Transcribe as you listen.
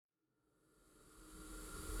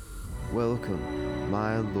Welcome,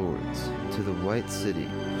 my lords, to the White City,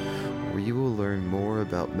 where you will learn more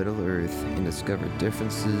about Middle-earth and discover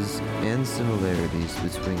differences and similarities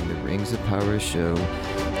between the Rings of Power show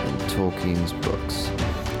and Tolkien's books,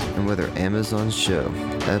 and whether Amazon's show,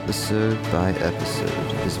 episode by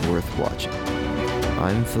episode, is worth watching.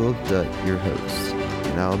 I'm Philip Dutt, your host,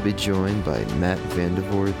 and I'll be joined by Matt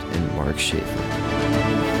Vandervoort and Mark Schaefer.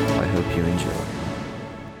 I hope you enjoy.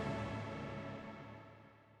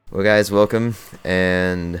 Well, guys, welcome,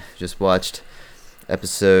 and just watched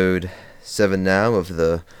episode 7 now of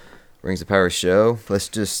the Rings of Power show. Let's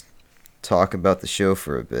just talk about the show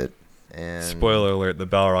for a bit. And spoiler alert, the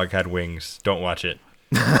Balrog had wings. Don't watch it.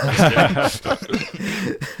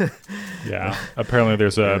 Yeah, apparently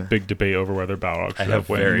there's a big debate over whether Balrog should have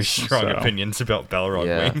wings. I have very strong opinions about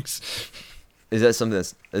Balrog wings. Is that something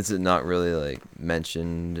is it not really, like,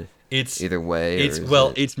 mentioned either way?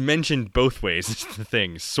 It's mentioned both ways, is the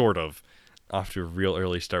thing, sort of. Off to a real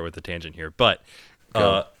early start with the tangent here. But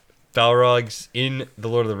Balrogs in The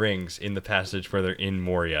Lord of the Rings, in the passage where they're in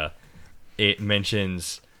Moria, it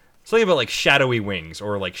mentions something about, like, shadowy wings,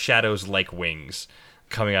 or, like, shadows like wings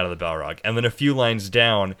coming out of the Balrog. And then a few lines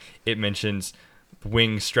down, it mentions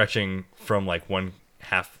wings stretching from, like, one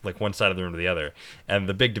side of the room to the other. And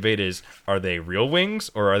the big debate is, are they real wings,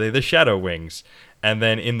 or are they the shadow wings? And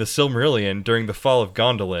then in the Silmarillion, during the fall of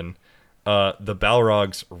Gondolin, the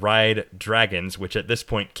Balrogs ride dragons, which at this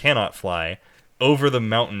point cannot fly, over the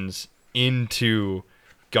mountains into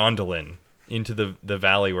Gondolin, into the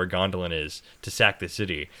valley where Gondolin is, to sack the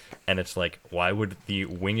city. And it's like, why would the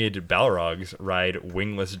winged Balrogs ride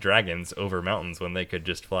wingless dragons over mountains when they could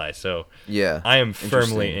just fly? So yeah, I am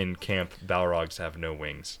firmly in camp Balrogs have no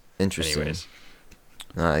wings. Interesting. Anyways.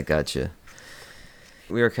 I gotcha.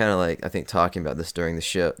 We were kind of, like, I think, talking about this during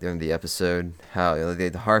the episode, how, you know, the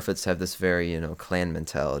Harfoots have this very, clan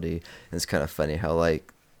mentality, and it's kind of funny how,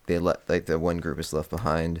 like, the one group is left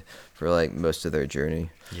behind for, like, most of their journey.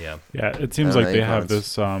 Yeah. Yeah, it seems like they have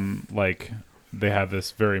this, they have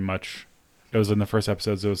this very much, it was in the first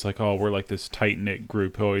episodes, it was like, oh, we're like this tight-knit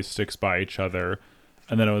group who always sticks by each other.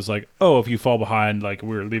 And then it was like, oh, if you fall behind, like,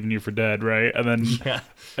 we're leaving you for dead, right? And then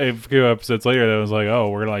a few episodes later, it was like, oh,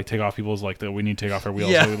 we're going to, like, take off people's, like, we need to take off our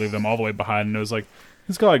wheels, so we leave them all the way behind. And it was like,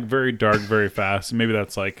 it's got, like, very dark, very fast. And maybe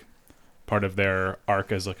that's, like, part of their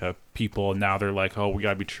arc as, like, a people. And now they're like, oh, we got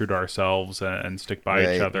to be true to ourselves and stick by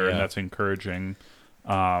each other. Yeah. And that's encouraging.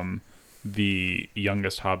 The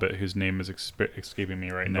youngest hobbit, whose name is escaping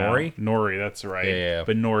me right now. Nori, that's right. Yeah.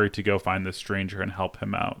 But Nori to go find this stranger and help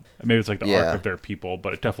him out. Maybe it's like the arc of their people,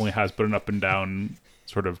 but it definitely has been an up and down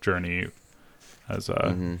sort of journey. As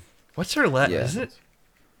What's her last?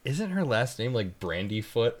 Isn't her last name like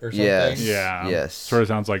Brandyfoot or something? Yeah. Yes. Sort of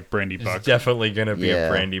sounds like Brandy Buck. It's definitely gonna be a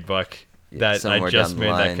Brandy Buck. That I just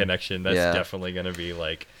made that connection. That's definitely gonna be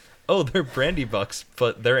like, oh, they're Brandy Bucks,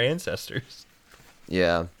 but they're ancestors.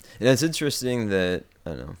 Yeah. And it's interesting that, I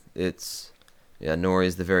don't know,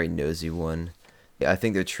 Nori's the very nosy one. I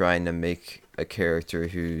think they're trying to make a character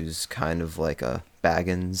who's kind of like a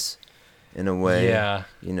Baggins in a way. Yeah.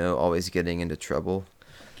 Always getting into trouble.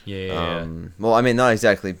 Yeah. Well, I mean, not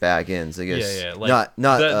exactly Baggins, I guess. Yeah. Like,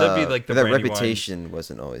 that'd be like the that Brandywine, reputation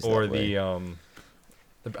wasn't always or that way.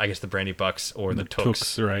 I guess the Brandy Bucks or the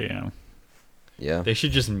Tooks. Right, yeah. Yeah. They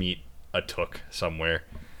should just meet a Took somewhere.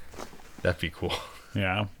 That'd be cool.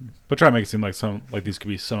 Yeah, but try to make it seem like these could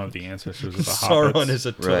be some of the ancestors of the hobbits. Sauron is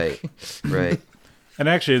a Took. Right. And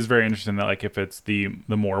actually, it's very interesting that, like, if it's the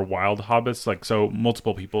more wild hobbits, like, so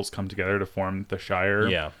multiple peoples come together to form the Shire.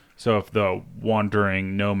 Yeah. So if the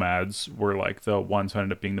wandering nomads were like the ones who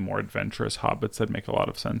ended up being the more adventurous hobbits, that'd make a lot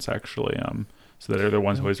of sense actually. So they're the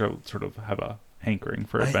ones who always sort of have a hankering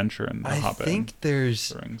for adventure and the Hobbit. I think there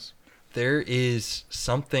is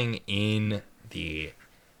something in the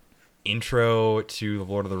intro to The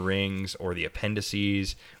Lord of the Rings or the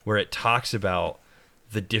appendices where it talks about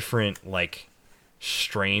the different, like,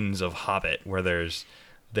 strains of Hobbit, where there's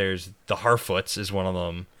the Harfoots is one of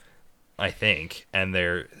them, I think, and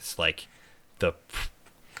there's like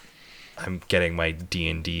I'm getting my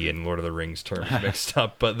D&D and Lord of the Rings terms mixed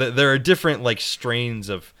up, but there are different, like, strains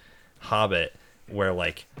of Hobbit where,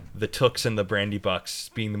 like, the Tooks and the Brandy Bucks,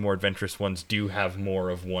 being the more adventurous ones, do have more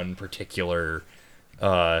of one particular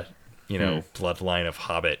bloodline of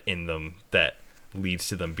Hobbit in them that leads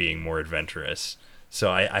to them being more adventurous.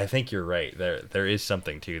 So I think you're right. There is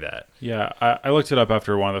something to that. Yeah, I looked it up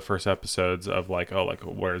after one of the first episodes of, like,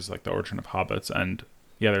 where's, like, the origin of hobbits, and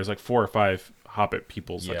there's like 4 or 5 Hobbit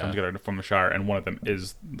peoples that come together to form the Shire, and one of them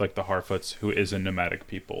is, like, the Harfoots, who is a nomadic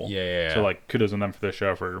people. Yeah. So, like, kudos on them for the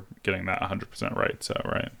show for getting that 100% right. So.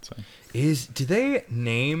 Do they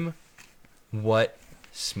name what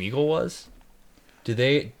Smeagol was? Do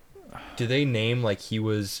they name like he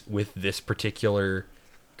was with this particular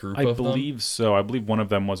group I of believe them? so. I believe one of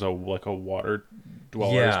them was a water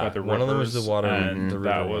dwellers Yeah, by the rivers. one of them was the water, and the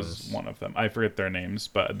that river was ones. one of them. I forget their names,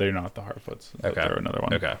 but they're not the Harfoots. But Okay. they're another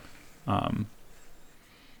one. Okay.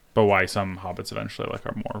 But why some hobbits eventually like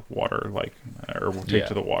are more water like or will take Yeah.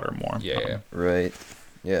 to the water more. Yeah. Right.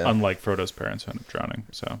 Yeah. Unlike Frodo's parents who ended up drowning.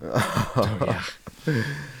 So Oh, yeah.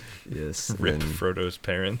 Yes. Rip and- Frodo's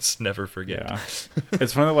parents. Never forget. yeah.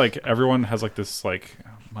 It's funny that, like, everyone has like this like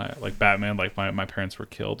Batman, like my parents were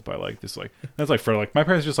killed by like this like that's like Frodo, like my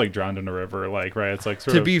parents just like drowned in a river, like, right? It's like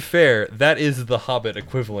sort To of be fair, that is the Hobbit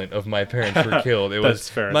equivalent of my parents were killed. It That's was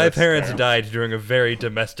fair, my that's parents fair. died during a very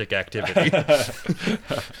domestic activity.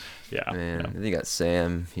 yeah, Man, yeah. then you got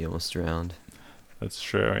Sam. He almost drowned. That's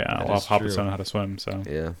true. Yeah, That a lot is of hobbits true. don't know how to swim, so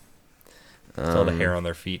Yeah. It's all the hair on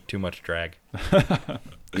their feet, too much drag.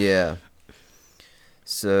 Yeah.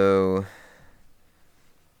 So,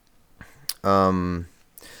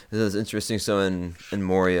 this is interesting. So in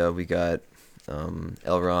Moria, we got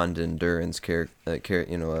Elrond and Durin's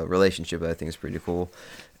relationship. I think is pretty cool,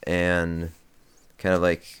 and kind of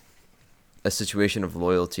like a situation of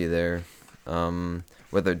loyalty there.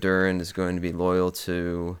 Whether Durin is going to be loyal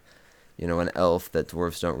to, an elf that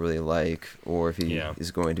dwarves don't really like, or if he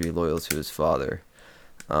is going to be loyal to his father.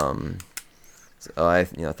 So I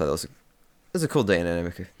thought that was a cool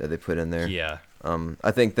dynamic that they put in there. Yeah.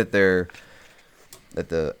 I think that the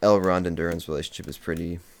Elrond and Durin's relationship is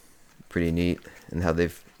pretty neat, and how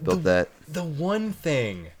they've built that. The one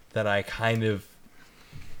thing that I kind of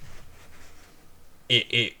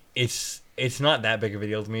it's not that big of a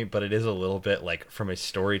deal to me, but it is a little bit, like, from a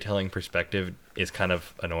storytelling perspective, is kind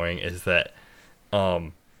of annoying, is that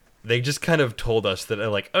they just kind of told us that,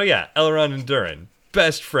 like, oh yeah, Elrond and Durin,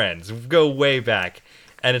 best friends, go way back.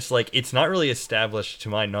 And it's like, it's not really established, to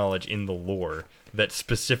my knowledge, in the lore that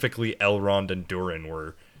specifically Elrond and Durin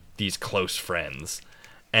were these close friends.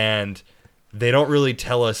 And they don't really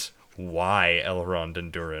tell us why Elrond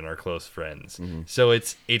and Durin are close friends. Mm-hmm. So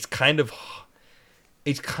it's kind of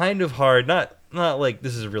hard, not like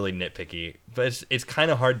this is really nitpicky, but it's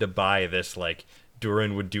kind of hard to buy this, like,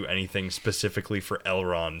 Durin would do anything specifically for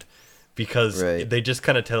Elrond, because they just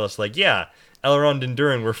kind of tell us, like, yeah, Elrond and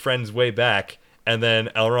Durin were friends way back, and then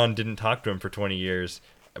Elrond didn't talk to him for 20 years,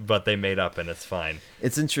 but they made up and it's fine.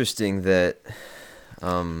 It's interesting that,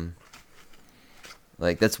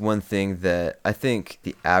 like, that's one thing that I think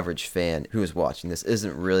the average fan who is watching this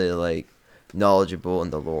isn't really, like, knowledgeable in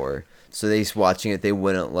the lore. So they's watching it, they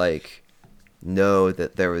wouldn't, like, know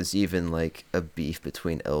that there was even, like, a beef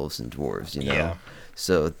between elves and dwarves, Yeah.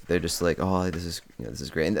 So they're just like, oh, this is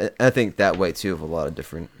great. And I think that way, too, of a lot of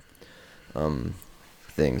different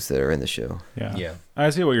things that are in the show. Yeah. I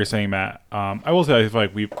see what you're saying, Matt. I will say, I feel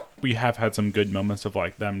like we have had some good moments of,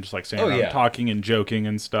 like, them just, like, standing around talking and joking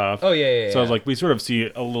and stuff. Oh yeah. So I was like, we sort of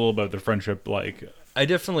see a little bit of the friendship, like, I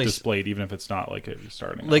definitely displayed, even if it's not like it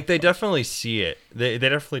starting. Like, they definitely see it. They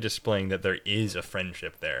definitely displaying that there is a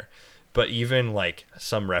friendship there. But even, like,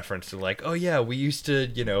 some reference to, like, oh yeah, we used to,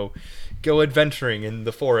 go adventuring in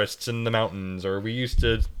the forests and the mountains, or we used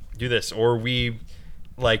to do this, or we,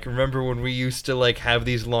 like, remember when we used to, like, have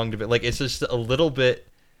these long debates. Like, it's just a little bit,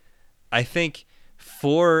 I think,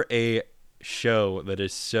 for a show that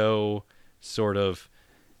is so sort of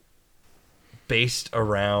based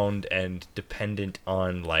around and dependent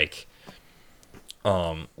on, like,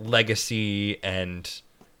 legacy and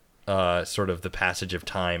sort of the passage of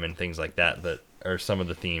time and things like that are some of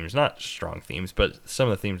the themes, not strong themes, but some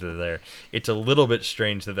of the themes that are there. It's a little bit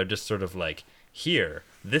strange that they're just sort of like, here,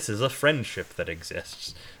 this is a friendship that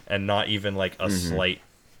exists, and not even, like, a slight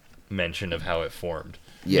mention of how it formed.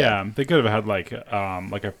 Yeah, they could have had, like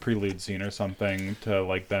a prelude scene or something to,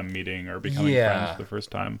 like, them meeting or becoming friends for the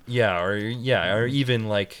first time. Or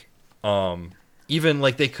even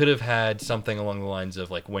like they could have had something along the lines of,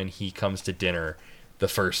 like, when he comes to dinner the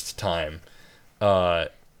first time,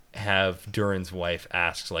 have Durin's wife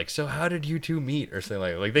asks, like, so how did you two meet, or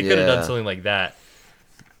something like they could have done something like that.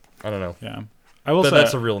 I don't know. Yeah. I will say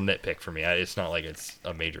that's a real nitpick for me. It's not like it's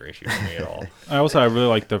a major issue for me at all. I really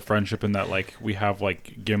like the friendship in that, like, we have,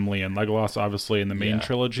 like, Gimli and Legolas obviously in the main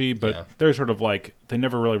trilogy, but they're sort of like, they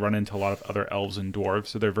never really run into a lot of other elves and dwarves,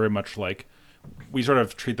 so they're very much like, we sort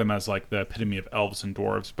of treat them as, like, the epitome of elves and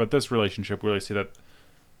dwarves. But this relationship, we really see that,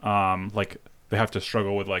 like, they have to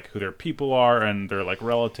struggle with, like, who their people are and their, like,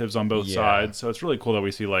 relatives on both sides. So it's really cool that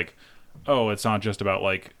we see, like, oh, it's not just about,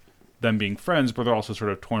 like, them being friends, but they're also sort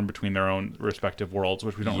of torn between their own respective worlds,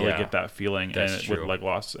 which we don't really get that feeling with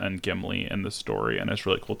Legolas and Gimli in the story, and it's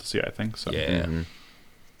really cool to see, I think. So. Yeah.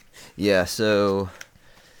 Yeah, so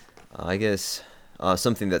I guess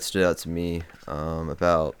something that stood out to me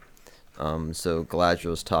about so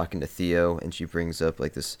Galadriel's talking to Theo, and she brings up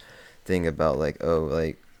like this thing about like, oh,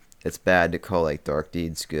 like it's bad to call like dark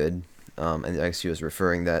deeds good, and I guess she was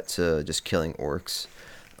referring that to just killing orcs,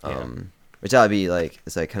 which I'd be like,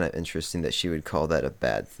 it's like kind of interesting that she would call that a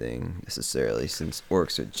bad thing necessarily, since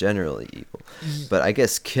orcs are generally evil, but I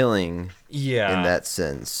guess killing, in that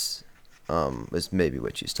sense, was maybe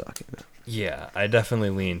what she's talking about. Yeah, I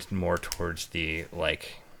definitely leaned more towards the,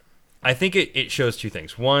 like, I think it shows two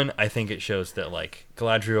things. One, I think it shows that, like,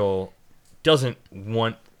 Galadriel doesn't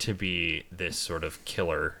want to be this sort of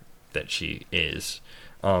killer that she is,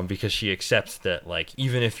 because she accepts that, like,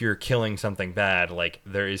 even if you're killing something bad, like,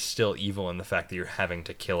 there is still evil in the fact that you're having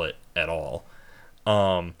to kill it at all.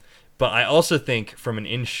 But I also think from an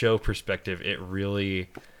in-show perspective, it really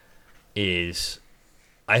is,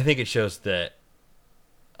 I think it shows that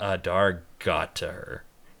Adar got to her.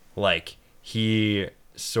 Like, she's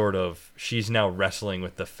now wrestling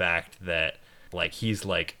with the fact that, like, he's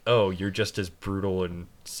like, oh, you're just as brutal and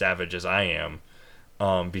savage as I am,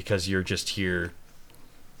 because you're just here,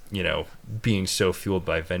 being so fueled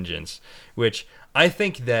by vengeance. Which I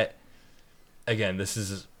think that, again, this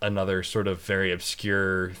is another sort of very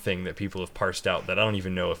obscure thing that people have parsed out that I don't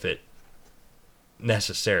even know if it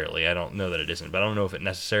necessarily, I don't know that it isn't, but I don't know if it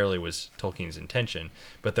necessarily was Tolkien's intention.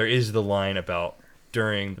 But there is the line about,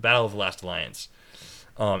 during the Battle of the Last Alliance,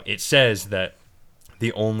 it says that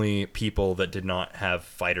the only people that did not have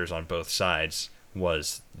fighters on both sides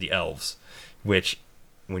was the elves, which,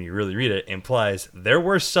 when you really read it, implies there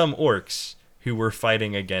were some orcs who were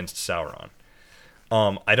fighting against Sauron.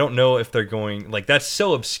 I don't know if they're going, like, that's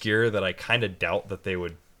so obscure that I kind of doubt that they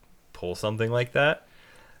would pull something like that.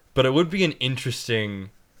 But it would be an interesting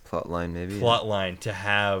plot line to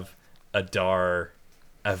have Adar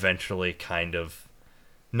eventually kind of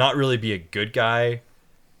not really be a good guy.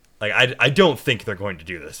 Like, I don't think they're going to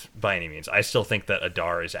do this by any means. I still think that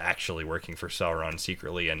Adar is actually working for Sauron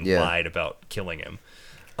secretly and lied about killing him.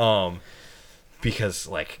 Because,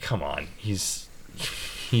 like, come on, he's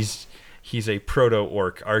a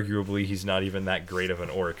proto-orc. Arguably, he's not even that great of an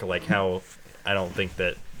orc. Like, how I don't think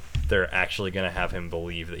that they're actually going to have him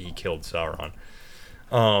believe that he killed Sauron.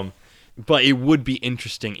 But it would be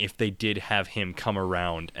interesting if they did have him come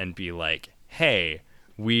around and be like, hey,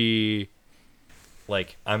 I'm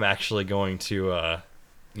actually going to,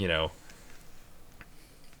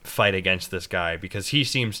 fight against this guy, because he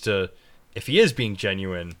seems to, if he is being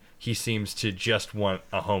genuine, he seems to just want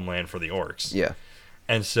a homeland for the orcs. Yeah.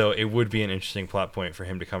 And so it would be an interesting plot point for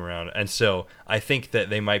him to come around. And so I think that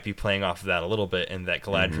they might be playing off of that a little bit, and that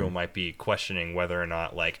Galadriel might be questioning whether or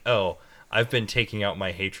not, like, oh, I've been taking out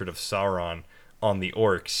my hatred of Sauron on the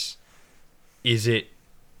orcs. Is it,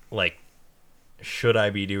 like, should I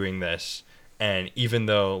be doing this? And even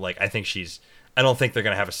though, like, I don't think they're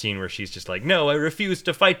going to have a scene where she's just like, no, I refuse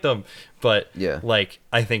to fight them. But, like,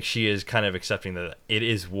 I think she is kind of accepting that it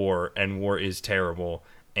is war, and war is terrible.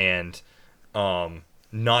 And,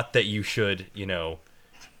 not that you should,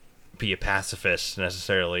 be a pacifist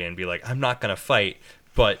necessarily and be like, I'm not going to fight,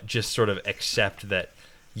 but just sort of accept that,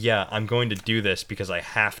 yeah, I'm going to do this because I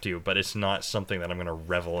have to, but it's not something that I'm going to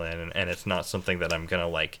revel in, and it's not something that I'm going to,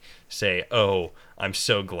 like, say, oh, I'm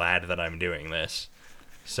so glad that I'm doing this.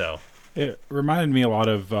 So it reminded me a lot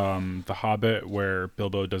of The Hobbit, where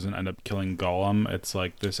Bilbo doesn't end up killing Gollum. It's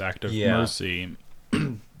like this act of mercy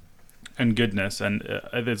and goodness, and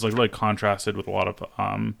it's like really contrasted with a lot of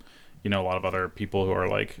a lot of other people who are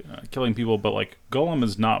like killing people, but like Gollum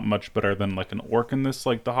is not much better than like an orc in this,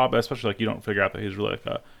 like The Hobbit, especially. Like, you don't figure out that he's really like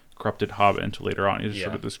a corrupted hobbit until later on. He's just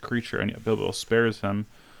sort of this creature, and yet Bilbo spares him,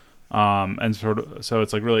 and sort of, so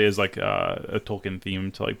it's like really is like a Tolkien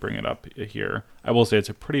theme to like bring it up here. I will say it's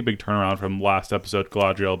a pretty big turnaround from last episode,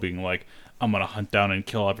 Galadriel being like, I'm gonna hunt down and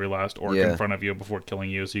kill every last orc in front of you before killing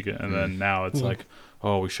you, so you can. And then now it's like,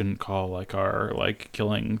 oh, we shouldn't call like our like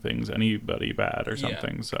killing things anybody bad or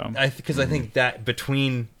something. So because I think that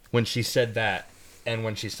between when she said that and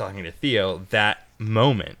when she's talking to Theo, that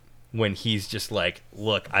moment when he's just like,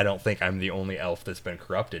 look, I don't think I'm the only elf that's been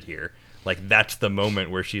corrupted here. Like, that's the moment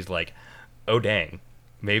where she's like, oh dang,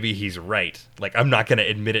 maybe he's right. Like, I'm not gonna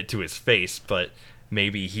admit it to his face, but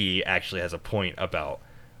maybe he actually has a point about,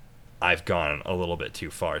 I've gone a little bit too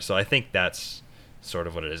far. So I think that's sort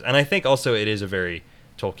of what it is. And I think also it is a very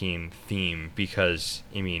Tolkien theme, because,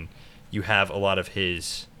 I mean, you have a lot of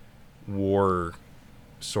his war,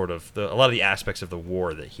 sort of, a lot of the aspects of the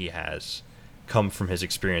war that he has come from his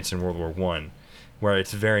experience in World War I, where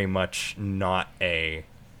it's very much not a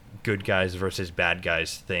good guys versus bad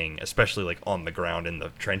guys thing, especially like on the ground in the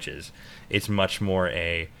trenches. It's much more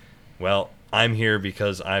well, I'm here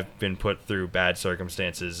because I've been put through bad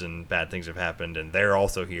circumstances and bad things have happened, and they're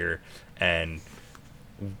also here,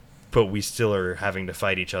 but we still are having to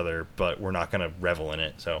fight each other, but we're not going to revel in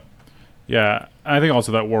it. So yeah, I think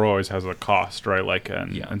also that war always has a cost, right? Like,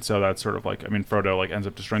 and so that's sort of like, I mean, Frodo like ends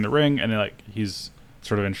up destroying the ring, and like he's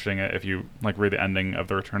sort of interesting if you like read the ending of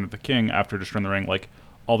the Return of the King. After destroying the ring, like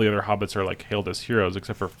all the other hobbits are like hailed as heroes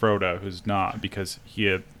except for Frodo, who's not, because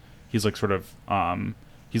he's like sort of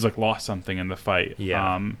he's like lost something in the fight.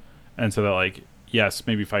 And so that like, yes,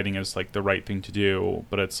 maybe fighting is like the right thing to do,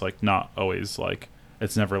 but it's like not always like,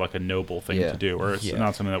 it's never like a noble thing to do, or it's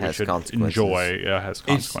not something that we should enjoy. Yeah, has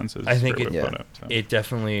consequences. I think it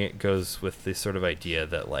definitely goes with this sort of idea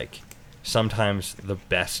that like sometimes the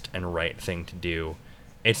best and right thing to do,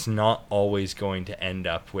 it's not always going to end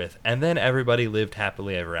up with, and then everybody lived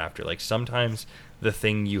happily ever after. Like sometimes the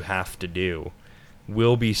thing you have to do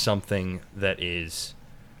will be something that is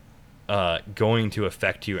going to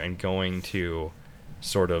affect you and going to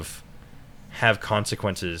sort of have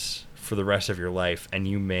consequences for the rest of your life, and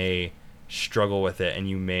you may struggle with it and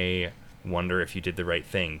you may wonder if you did the right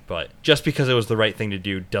thing. But just because it was the right thing to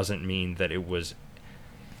do doesn't mean that it was,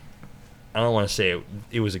 I don't want to say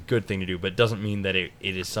it was a good thing to do, but it doesn't mean that it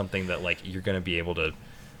is something that like you're going to be able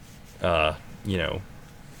to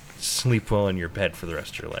sleep well in your bed for the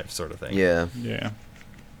rest of your life, sort of thing. Yeah.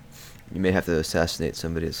 You may have to assassinate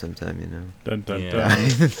somebody at some time, Dun, dun, dun.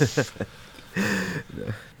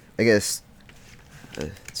 I guess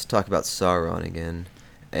let's talk about Sauron again.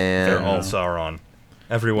 And they're all Sauron.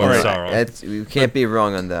 Everyone's Sauron. We can't be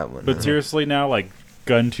wrong on that one. But seriously now, like,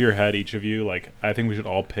 gun to your head, each of you, like, I think we should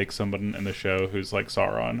all pick someone in the show who's like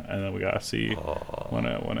Sauron, and then we gotta see when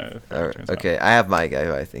it okay, I have my guy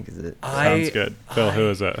who I think is it. Sounds good. Phil, who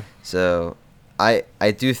is it? So I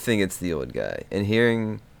do think it's the old guy. And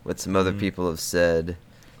hearing what some other people have said,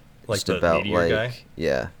 like just the about meteor guy?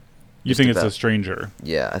 Yeah. You think it's a stranger?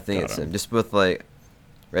 Yeah, I think it's him. Just with like,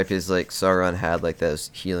 right? Because like Sauron had like those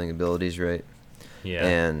healing abilities, right? Yeah.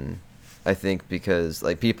 And I think because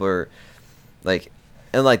like people are like,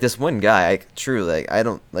 and like this one guy, I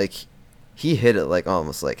don't like, he hit it like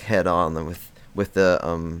almost like head on with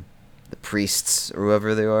the priests or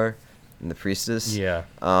whoever they are, and the priestess. Yeah.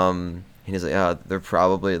 And he's like, they're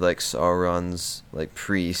probably like Sauron's like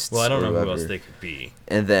priests. Well, I don't know who else they could be.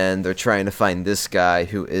 And then they're trying to find this guy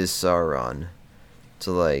who is Sauron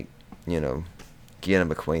to like, get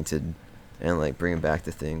him acquainted and like bring him back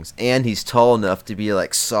to things. And he's tall enough to be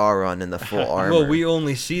like Sauron in the full armor. Well, we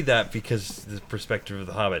only see that because the perspective of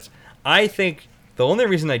the hobbits. I think the only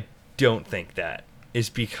reason I don't think that is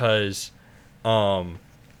because the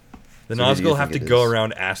Nazgul have to go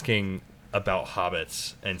around asking about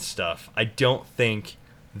hobbits and stuff. I don't think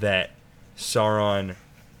that Sauron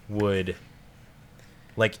would,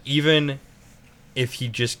 like, even if he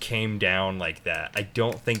just came down like that, I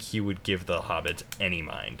don't think he would give the hobbits any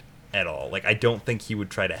mind at all. Like, I don't think he would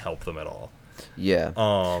try to help them at all. Yeah.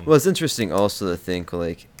 Well, it's interesting also to think,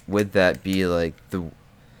 like, would that be like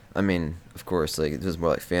I mean, of course, like, this is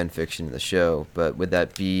more like fan fiction in the show, but would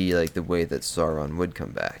that be like the way that Sauron would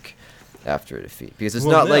come back after a defeat? Because it's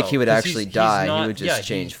not like he would actually die. He would just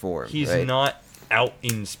change form. He's not out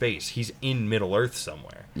in space. He's in Middle Earth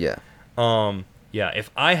somewhere. Yeah. Yeah.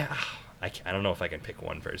 If I don't know if I can pick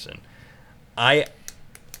one person.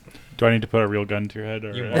 Do I need to put a real gun to your head?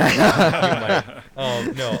 Or? You might.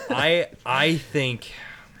 No. I think.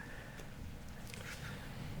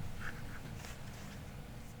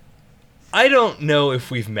 I don't know if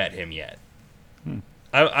we've met him yet.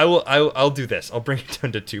 I'll do this. I'll bring it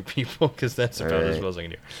down to two people because that's about as well as I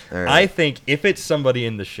can do. Right. I think if it's somebody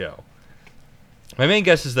in the show, my main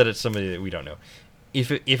guess is that it's somebody that we don't know. If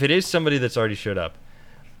it is somebody that's already showed up,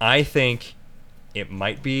 I think it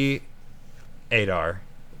might be Adar,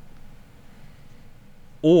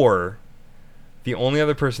 or the only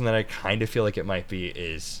other person that I kind of feel like it might be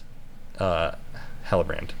is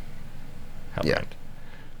Hillebrand. Yeah.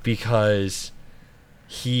 Because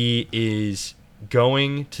he is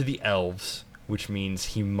going to the elves, which means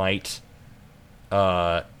he might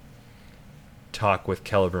talk with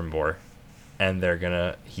Celebrimbor, and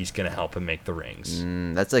he's gonna help him make the rings.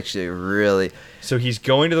 That's actually really. So he's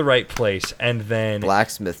going to the right place, and then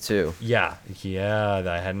blacksmith too. Yeah,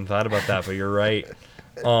 I hadn't thought about that, but you're right.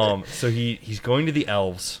 So he's going to the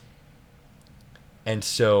elves, and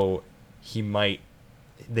so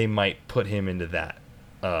they might put him into that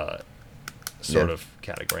sort of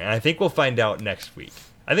category. And I think we'll find out next week.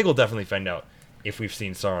 I think we'll definitely find out if we've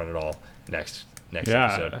seen Sauron at all next next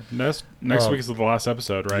episode. Next week is the last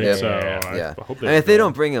episode, right? Yeah. So yeah. I hope and if they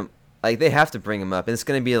don't bring him, like they have to bring him up, and it's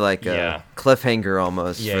going to be like a cliffhanger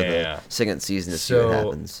almost for the second season to see what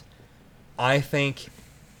happens. I think,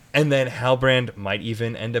 and then Halbrand might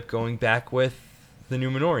even end up going back with the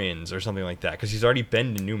Númenóreans or something like that, because he's already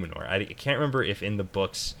been to Númenor. I can't remember if in the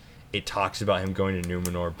books it talks about him going to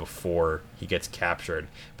Númenor before he gets captured,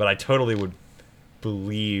 but I totally would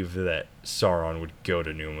believe that Sauron would go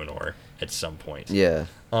to Númenor at some point. Yeah.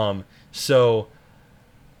 So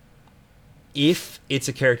if it's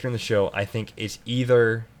a character in the show, I think it's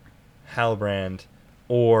either Halbrand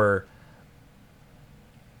or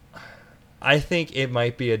I think it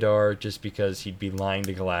might be Adar, just because he'd be lying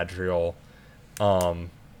to Galadriel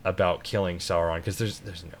about killing Sauron, because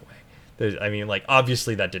there's no way. I mean, like,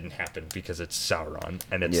 obviously that didn't happen because it's Sauron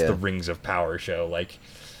and it's the Rings of Power show. Like,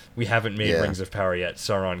 we haven't made Rings of Power yet.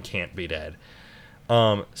 Sauron can't be dead.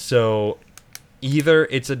 So either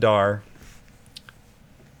it's Adar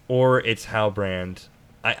or it's Halbrand.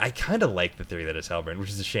 I kind of like the theory that it's Halbrand, which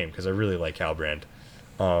is a shame because I really like Halbrand.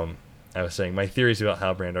 I was saying my theories about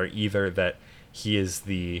Halbrand are either that he is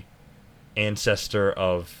the ancestor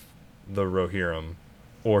of the Rohirrim,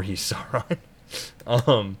 or he's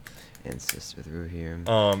Sauron. Ancestor of the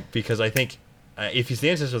Rohirrim. Because I think if he's the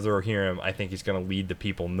ancestor of the Rohirrim, I think he's going to lead the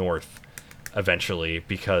people north eventually,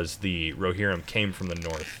 because the Rohirrim came from the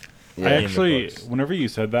north. Yeah. I actually, whenever you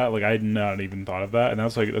said that, like, I had not even thought of that, and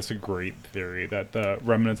that's a great theory, that the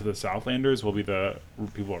remnants of the Southlanders will be the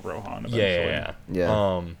people of Rohan eventually.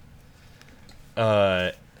 Yeah.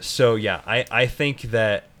 So yeah, I think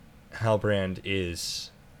that Halbrand is,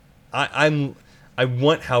 I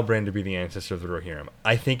want Halbrand to be the ancestor of the Rohirrim.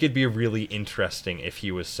 I think it'd be really interesting if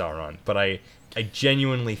he was Sauron, but I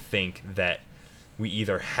genuinely think that we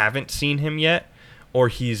either haven't seen him yet, or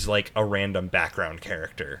he's like a random background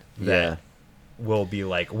character that will be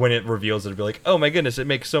like, when it reveals, it'll be like, oh my goodness, it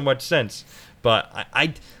makes so much sense. But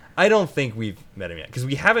I don't think we've met him yet, because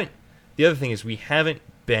we haven't. The other thing is, we haven't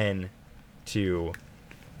been to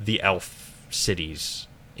the elf cities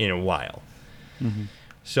in a while. Mm-hmm.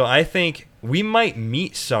 So I think we might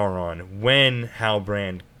meet Sauron when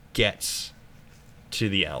Halbrand gets to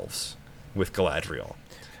the elves with Galadriel.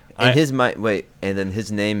 And then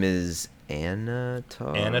his name is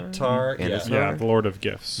Anatar, yeah, the Lord of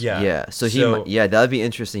Gifts. Yeah. So that'd be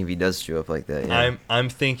interesting if he does show up like that. Yeah. I'm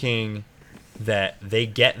thinking that they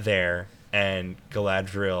get there and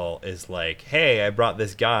Galadriel is like, "Hey, I brought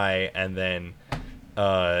this guy," and then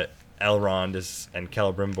Elrond and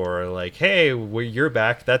Celebrimbor are like, "Hey, well, you're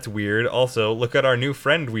back. That's weird. Also, look at our new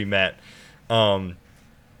friend we met." I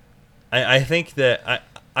think that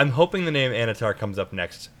I'm hoping the name Anatar comes up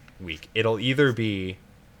next week. It'll either be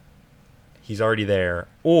he's already there,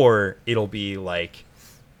 or it'll be like,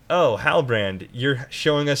 oh, Halbrand, you're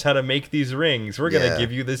showing us how to make these rings. We're going to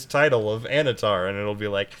give you this title of Anatar. And it'll be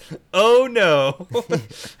like, oh, no.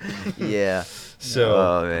 Yeah. So,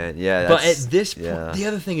 oh, man. Yeah. But at this point, the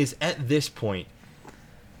other thing is, at this point,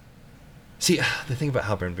 see, the thing about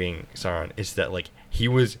Halbrand being Sauron is that, like, he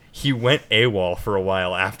went AWOL for a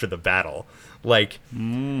while after the battle. Like,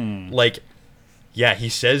 yeah, he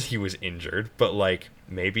says he was injured, but, like,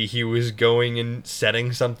 maybe he was going and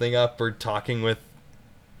setting something up or talking with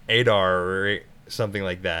Adar or something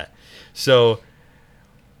like that. So,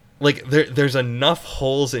 like, there's enough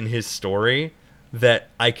holes in his story that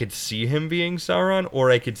I could see him being Sauron,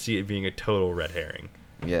 or I could see it being a total red herring.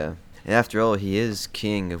 Yeah. And after all, he is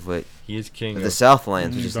king of what? He is king of the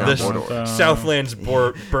Southlands, which is not Mordor. Southlands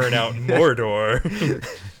burn out Mordor.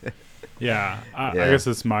 Yeah, I guess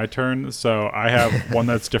it's my turn. So I have one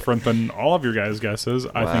that's different than all of your guys' guesses.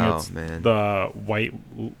 I think it's the white.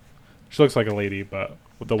 She looks like a lady, but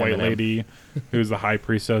the white lady, who's the high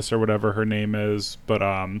priestess or whatever her name is. But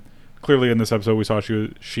clearly in this episode, we saw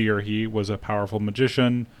she or he was a powerful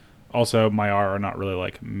magician. Also, Maiar are not really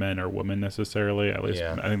like men or women necessarily. At least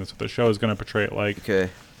I think that's what the show is going to portray it like. Okay.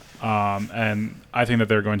 And I think that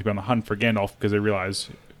they're going to be on the hunt for Gandalf because they realize,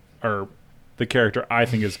 or the character I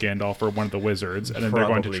think is Gandalf or one of the wizards, and then they're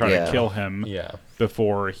going to try to kill him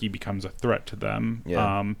before he becomes a threat to them.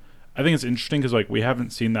 Yeah. I think it's interesting because like we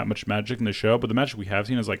haven't seen that much magic in the show, but the magic we have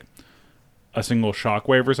seen is like a single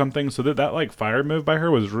shockwave or something. So that like fire move by her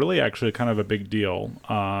was really actually kind of a big deal,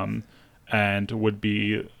 and would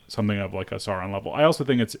be something of like a Sauron level. I also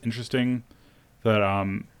think it's interesting that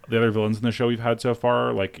the other villains in the show we've had so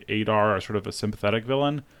far, like Adar, are sort of a sympathetic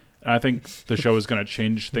villain. And I think the show is going to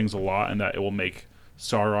change things a lot, and that it will make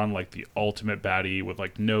Sauron like the ultimate baddie with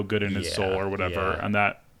like no good in his soul or whatever, and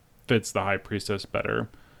that fits the High Priestess better.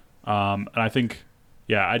 And I think,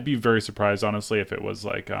 Yeah, I'd be very surprised, honestly, if it was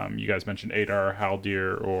like you guys mentioned Adar,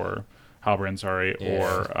 Haldir, or Halbrand, sorry,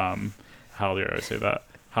 or Haldir. I say that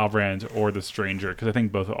Halbrand or the Stranger, because I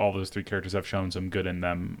think all those three characters have shown some good in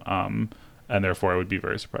them, and therefore it would be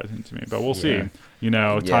very surprising to me. But we'll see.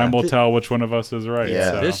 Time will tell which one of us is right.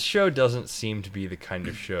 Yeah. So. This show doesn't seem to be the kind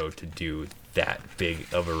of show to do that big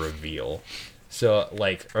of a reveal, so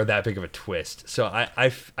or that big of a twist. So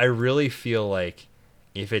I really feel like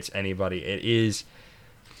if it's anybody, it is.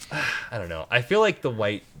 I don't know. I feel like the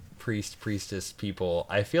white priestess people,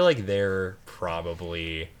 I feel like they're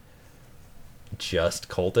probably just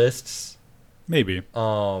cultists. Maybe.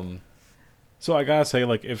 So I gotta say,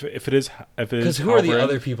 like, if it is because who are the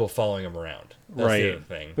other people following him around? That's right. the other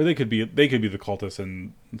thing. But they could be the cultists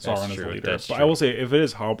and Sauron as the leader. That's but true. I will say, if it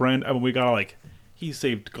is Halbrand, I mean, we gotta he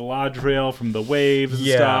saved Galadriel from the waves and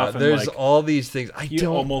stuff. And there's all these things. He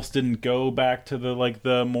almost didn't go back to the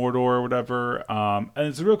Mordor or whatever. And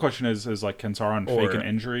it's the real question is can Sauron fake an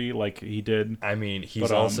injury like he did? I mean,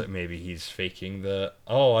 he's also maybe he's faking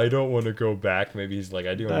I don't want to go back. Maybe he's like,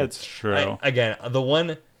 I do. That's true. Again, the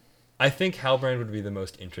one. I think Halbrand would be the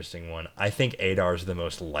most interesting one. I think Adar's the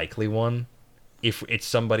most likely one, if it's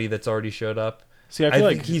somebody that's already showed up. See, I feel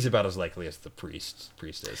think he's about as likely as the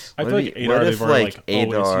priestess. I feel like Adar, they've already is he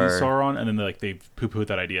Sauron? And then they poo-pooed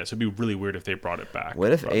that idea. So it'd be really weird if they brought it back.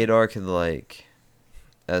 What if Adar could I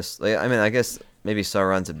guess maybe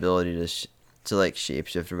Sauron's ability to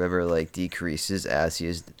shapeshift or whatever decreases as he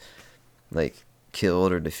is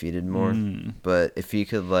killed or defeated more. But if he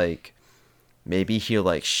could maybe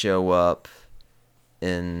he'll show up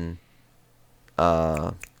in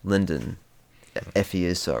Linden if he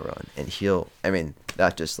is Sauron, and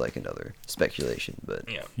not just another speculation, but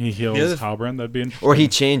he heals Halbrand. That'd be interesting. Or he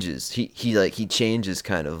changes. He changes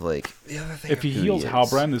kind of the other thing. If he heals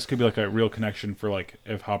Halbrand, this could be a real connection for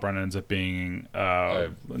if Halbrand ends up being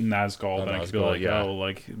Nazgul, then it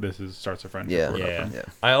could be this starts a friendship. Yeah.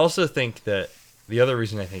 I also think that the other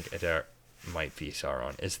reason I think Adar might be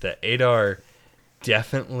Sauron is that Adar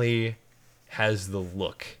definitely has the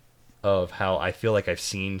look of how I feel like I've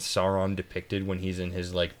seen Sauron depicted when he's in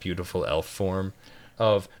his beautiful elf form.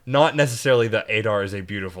 Of not necessarily that Adar is a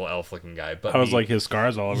beautiful elf-looking guy, but I was his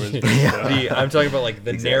scars all over his face. I'm talking about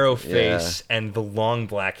the narrow face and the long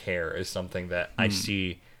black hair is something that I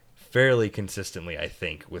see fairly consistently. I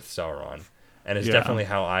think with Sauron, and it's definitely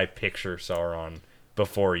how I picture Sauron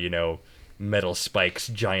before metal spikes,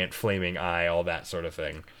 giant flaming eye, all that sort of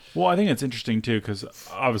thing. Well, I think it's interesting too because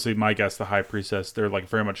obviously my guess, the High Priestess, they're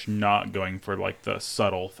very much not going for the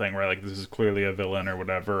subtle thing where this is clearly a villain or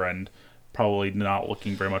whatever, and probably not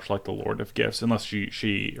looking very much like the Lord of Gifts unless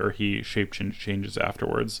she or he shape changes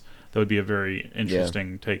afterwards. That would be a very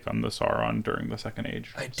interesting take on the Sauron during the Second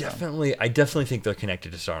Age. I definitely think they're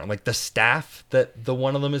connected to Sauron. The staff that the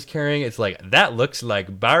one of them is carrying, it's that looks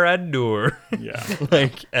like Barad-dûr. Yeah.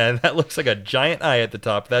 And that looks like a giant eye at the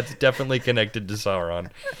top. That's definitely connected to Sauron.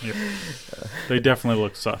 Yep. They definitely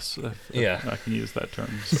look sus. If I can use that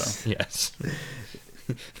term. So. Yes.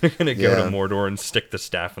 They're gonna go to Mordor and stick the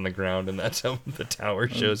staff in the ground, and that's how the tower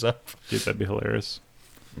shows up. Dude, that'd be hilarious.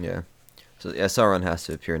 Yeah. So Sauron has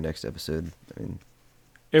to appear next episode.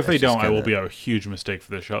 If they don't, it will be a huge mistake for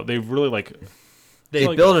the show. They've really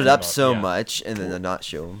they build it up so much and then they're not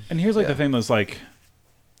show them. And here's the thing: that's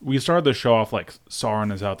we started the show off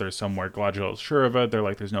Sauron is out there somewhere. Galadriel is sure of it. They're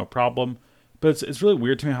there's no problem. But it's really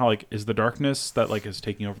weird to me how is the darkness that is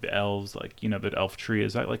taking over the elves, the elf tree,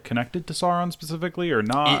 is that connected to Sauron specifically or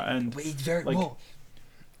not?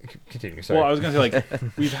 Continue. Sorry. Well, I was gonna say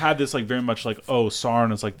we've had this very much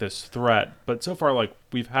Sauron is this threat, but so far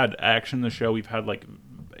we've had action in the show. We've had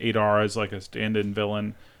Adar as a stand-in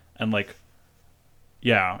villain, and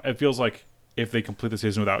it feels if they complete the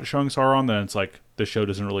season without showing Sauron, then it's the show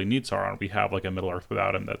doesn't really need Sauron. We have a Middle Earth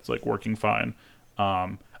without him that's working fine.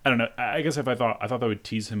 I don't know. I guess I thought they would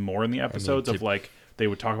tease him more in the episodes they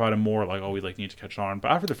would talk about him more we need to catch on. But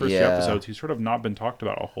after the first few episodes, he's sort of not been talked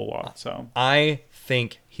about a whole lot. So I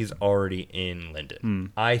think he's already in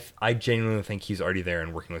Linden. I genuinely think he's already there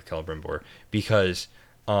and working with Celebrimbor because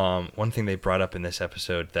one thing they brought up in this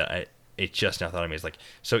episode that it just now thought of me is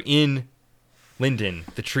so in Linden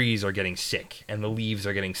the trees are getting sick and the leaves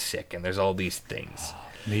are getting sick and there's all these things.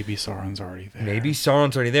 Maybe Sauron's already there. Maybe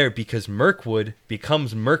Sauron's already there because Mirkwood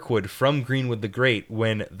becomes Mirkwood from Greenwood the Great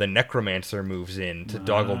when the Necromancer moves in to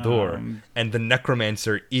Dol Guldur, and the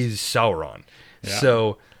Necromancer is Sauron. Yeah.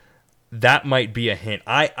 So that might be a hint.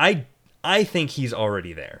 I think he's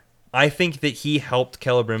already there. I think that he helped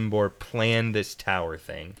Celebrimbor plan this tower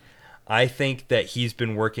thing. I think that he's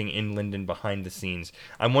been working in Linden behind the scenes.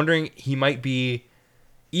 I'm wondering he might be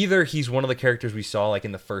either he's one of the characters we saw like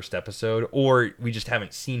in the first episode, or we just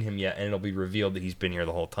haven't seen him yet, and it'll be revealed that he's been here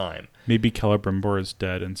the whole time. Maybe Celebrimbor is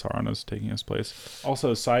dead and Sauron is taking his place.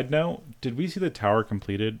 Also, side note, did we see the tower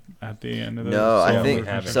completed at the end of the No, I season?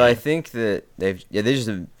 think so. I think that they just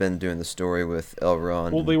have been doing the story with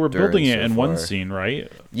Elrond. Well, they were Durin building it so in far. one scene, right?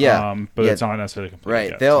 Yeah, but yeah. it's not necessarily completed Right.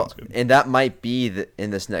 yet. They'll Sounds good. and that might be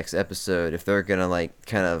in this next episode if they're gonna like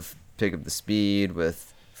kind of pick up the speed with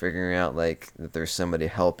figuring out like that there's somebody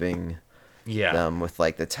helping Yeah. them with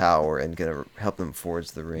like the tower and gonna help them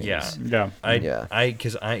forge the rings. Yeah. Yeah.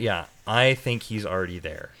 I think he's already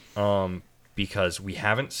there. Because we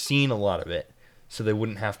haven't seen a lot of it, so they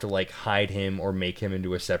wouldn't have to like hide him or make him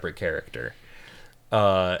into a separate character.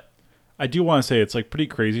 I do want to say it's like pretty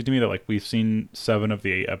crazy to me that like we've seen 7 of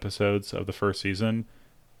the 8 episodes of the first season,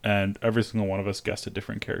 and every single one of us guessed a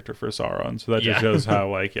different character for Sauron. So that just shows how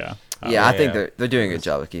like I think they're doing a good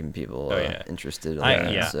job of keeping people interested. In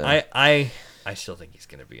I still think he's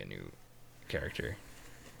gonna be a new character,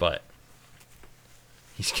 but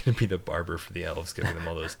he's gonna be the barber for the elves, giving them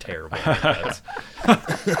all those terrible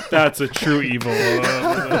haircuts. That's a true evil.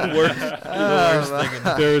 The worst thing in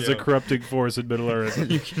the There is show. a corrupting force in Middle Earth.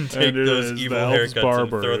 You can take And it those is evil the elves' haircuts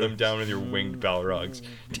barber. and throw them down with your winged Balrogs.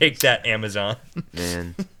 Take that, Amazon.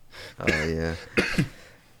 Man. Oh yeah.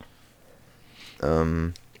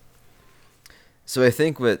 So I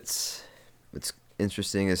think what's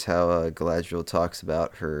interesting is how Galadriel talks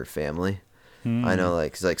about her family. I know,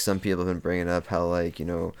 like, 'cause, like, some people have been bringing up how, like, you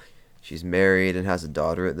know, she's married and has a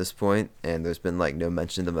daughter at this point, and there's been like no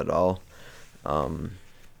mention of them at all.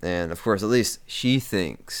 And of course, at least she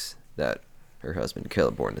thinks that her husband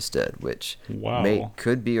Celeborn is dead, which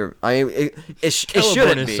could be, or it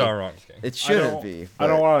shouldn't be. Sauron. It shouldn't be. I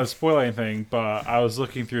don't want to spoil anything, but I was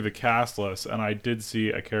looking through the cast list and I did see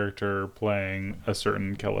a character playing a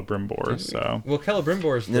certain Celebrimbor. So Well,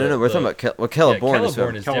 Celebrimbor is No, we're talking about Celeborn. is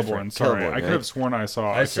Celeborn is Celeborn. different. Sorry, Celeborn, I could right? have sworn I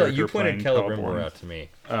saw. I saw you playing pointed Celebrimbor out to me.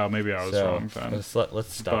 Maybe I was So wrong then.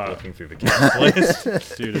 let's stop But- looking through the cast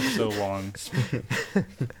list. Dude, it's so long.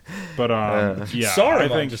 But yeah, Saruman. I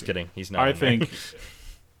think Just kidding. He's not. I in there. think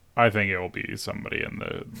I think it will be somebody in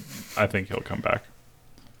the. I think he'll come back.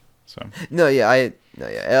 So I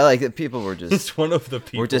like people were just it's one of the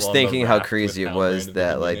people. we're just on the thinking how raft crazy with it was Halbrand at the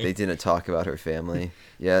that like they beginning. didn't talk about her family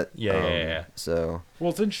yet. Yeah. So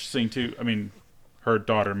well, it's interesting too. I mean, her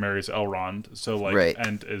daughter marries Elrond, so like, Right.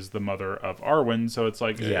 and is the mother of Arwen. So it's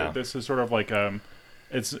like this is sort of like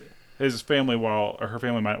it's his family. While or her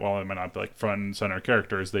family might not be like front and center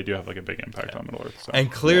characters, they do have like a big impact on Middle Earth. So.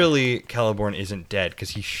 And clearly, Celeborn isn't dead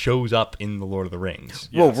because he shows up in the Lord of the Rings.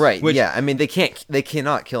 Yes. well, right, Which- yeah. I mean, they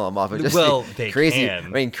cannot kill him off. It's just Well, they crazy. can. I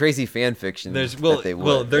mean, crazy fan fiction. There's that they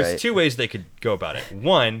would, there's right? two ways they could go about it.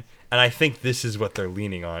 One, and I think this is what they're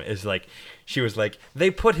leaning on, is like she was like, they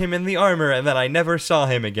put him in the armor and then I never saw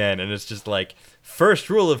him again, and it's just like, first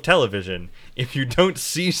rule of television: if you don't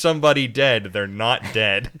see somebody dead, they're not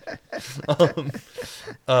dead.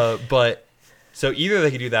 But so either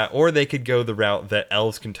they could do that, or they could go the route that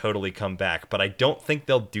elves can totally come back. But I don't think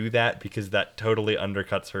they'll do that because that totally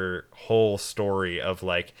undercuts her whole story of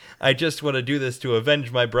like, I just want to do this to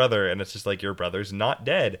avenge my brother, and it's just like, your brother's not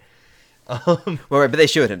dead. Well, right, but they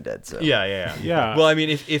showed him dead. So Yeah. Yeah. Well, I mean,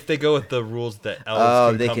 if they go with the rules that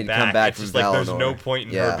elves they can can come come back, back it's just from like there's no Valinor. point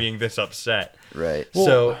in Yeah. her being this upset. right. Well,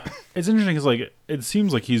 So it's interesting because like it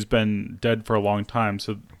seems like he's been dead for a long time.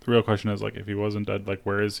 So the real question is like, if he wasn't dead, like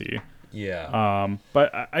where is he? yeah,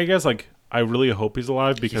 But I guess like I really hope he's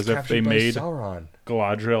alive because He's if they captured by made Sauron.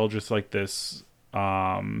 Galadriel just like this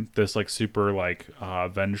like super like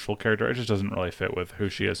vengeful character, it just doesn't really fit with who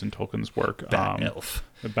she is in Tolkien's work. Bat elf.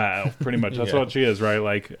 The bat elf, pretty much. That's Yeah. what she is, right?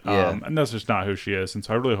 Like, Yeah. and that's just not who she is. And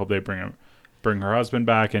so I really hope they bring her husband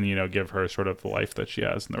back and give her sort of the life that she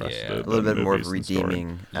has in the rest Yeah. of the A little bit more of movies and story.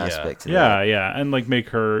 redeeming aspect. To Yeah, that. yeah, and like make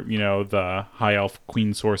her, the high elf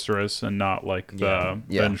queen sorceress, and not like the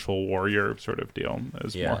Yeah. vengeful warrior sort of deal.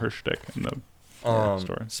 Is Yeah. more her shtick in the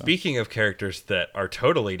story. So. Speaking of characters that are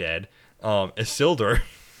totally dead, Isildur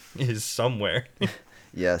is somewhere.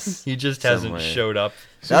 Yes. He just Somewhere. hasn't showed up.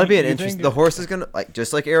 That'll be an you interest. think- The horse is gonna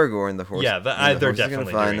just like Aragorn. The horse. Yeah, the they're horse is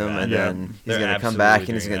definitely gonna find doing them, that. and Yeah. then he's They're gonna come absolutely back and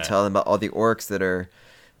he's doing gonna that. tell them about all the orcs that are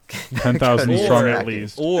 10,000 Or- strong at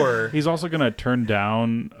least. Or He's also gonna turn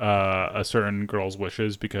down a certain girl's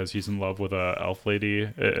wishes because he's in love with a elf lady.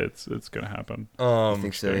 It's gonna happen. I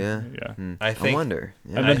think so. Yeah. Yeah. I think wonder.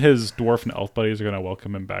 Yeah. And then his dwarf and elf buddies are gonna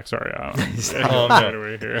welcome him back. Sorry, I don't know. Oh, Right no.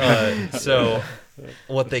 away here. So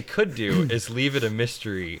what they could do is leave it a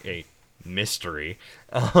mystery,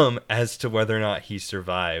 as to whether or not he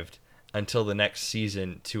survived until the next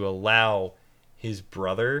season, to allow his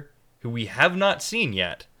brother who we have not seen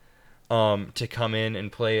yet, to come in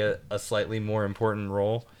and play a slightly more important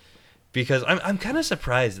role, because I'm kind of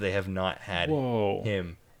surprised they have not had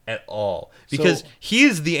him at all, because he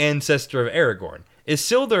is the ancestor of Aragorn.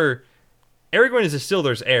 Aragorn is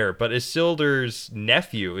Isildur's heir, but Isildur's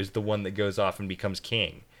nephew is the one that goes off and becomes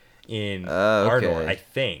king in Arnor, I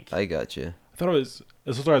think. I got you. I thought it was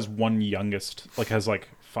Isildur has one youngest, has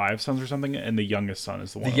 5 sons or something, and the youngest son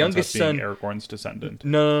is the one that ends up being Aragorn's descendant.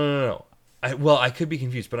 No. I could be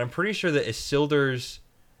confused, but I'm pretty sure that Isildur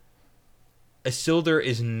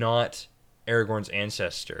is not Aragorn's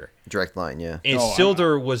ancestor. Direct line, yeah.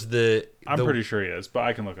 Isildur was I'm pretty sure he is, but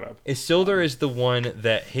I can look it up. Isildur is the one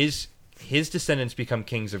that his descendants become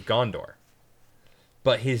kings of Gondor.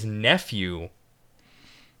 But his nephew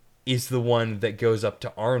is the one that goes up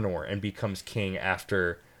to Arnor and becomes king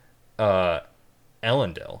after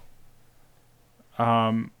Elendil.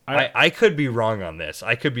 I could be wrong on this.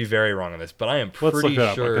 I could be very wrong on this, but I am pretty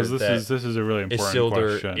sure because this is a really important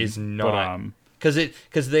Isildur question. Is not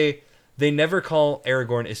because they never call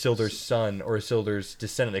Aragorn Isildur's son or Isildur's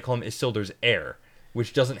descendant. They call him Isildur's heir,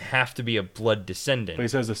 which doesn't have to be a blood descendant. But he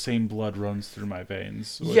says the same blood runs through my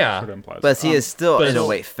veins. Yeah, but he is still in a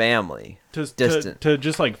way family. Distant. To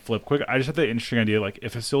just flip quick, I just had the interesting idea.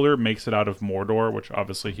 If Isildur makes it out of Mordor, which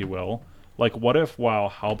obviously he will. What if while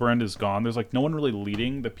Halbrand is gone, there's no one really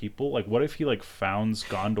leading the people? What if he founds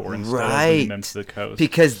Gondor instead of leading them to the coast?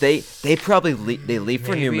 Because they probably leave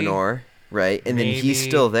for Numenor, right? And then he's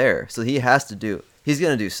still there, so he has to do. He's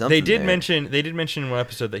gonna do something. They did mention in one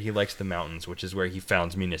episode that he likes the mountains, which is where he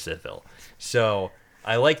founds Minas Ithil. So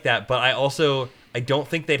I like that, but I don't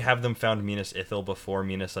think they'd have them found Minas Ithil before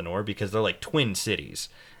Minas Anor, because they're twin cities,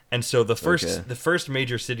 and so the first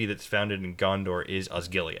major city that's founded in Gondor is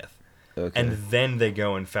Osgiliath. Okay. And then they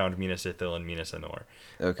go and found Minas Ithil and Minas Anor.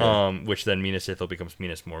 Okay. Which then Minas Ithil becomes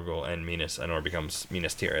Minas Morgul and Minas Anor becomes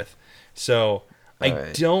Minas Tirith. So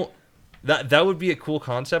that would be a cool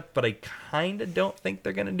concept, but I kind of don't think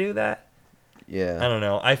they're going to do that. Yeah. I don't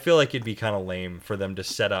know. I feel like it'd be kind of lame for them to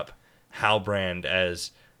set up Halbrand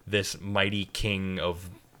as this mighty king of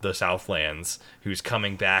the Southlands who's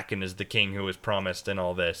coming back and is the king who was promised and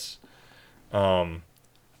all this.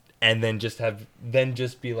 And then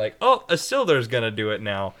just be like, oh, Isildur's gonna do it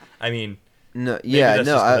now. I mean, no, yeah, that's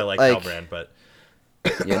no, just I like Halbrand, but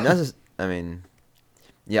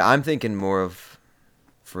yeah, I'm thinking more of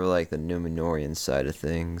for the Numenorian side of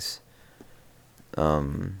things.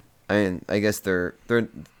 I guess they're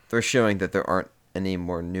showing that there aren't any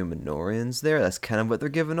more Numenorians there. That's kind of what they're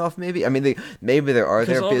giving off. Maybe maybe there are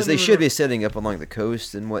there because they should be setting up along the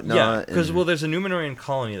coast and whatnot. Yeah, because there's a Numenorian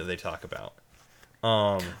colony that they talk about.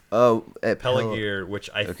 At Pelargir, which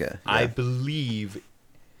I believe.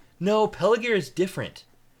 No, Pelargir is different.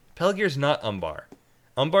 Pelargir's not Umbar.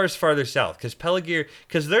 Umbar's farther south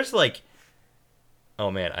because there's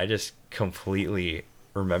oh man, I just completely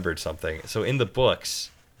remembered something. So in the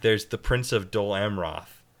books, there's the Prince of Dol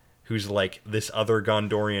Amroth, who's this other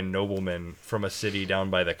Gondorian nobleman from a city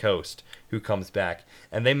down by the coast who comes back,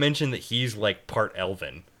 and they mention that he's part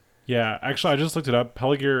elven. Yeah, actually, I just looked it up.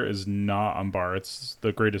 Pelargir is not Umbar. It's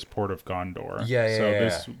the greatest port of Gondor. So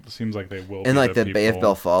this seems like they will. And the Bay of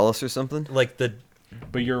Belfalis or something.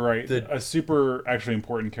 But you're right. A super actually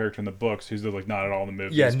important character in the books, who's not at all in the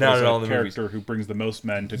movies. Yeah, not at all in the movies. Character who brings the most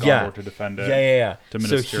men to Gondor to defend it. Yeah. To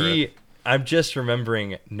Minas Tirith. I'm just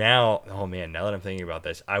remembering now. Oh man, now that I'm thinking about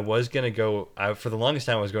this, I was gonna go. For the longest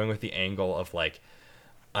time, I was going with the angle of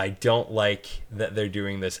I don't like that they're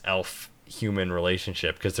doing this elf-human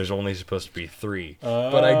relationship because there's only supposed to be 3.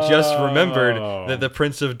 But I just remembered that the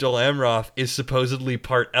Prince of Dol Amroth is supposedly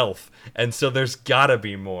part elf, and so there's gotta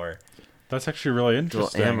be more. That's actually really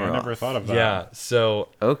interesting. I never thought of that. Yeah, so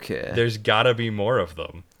there's gotta be more of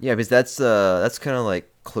them. Yeah, because that's kind of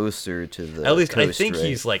closer to the at least coast, I think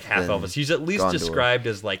he's half elvish. He's at least Gondor. Described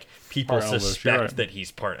as people part suspect elvish, that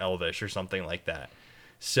he's part elvish or something like that.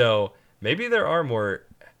 So maybe there are more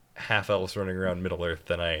half elves running around Middle Earth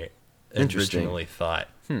than I originally thought.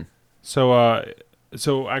 So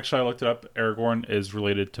actually, I looked it up. Aragorn is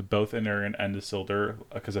related to both Anarion and Isildur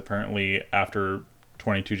because apparently after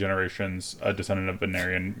 22 generations, a descendant of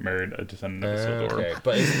Anarion married a descendant of Isildur. Okay,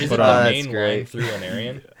 but is it the main line through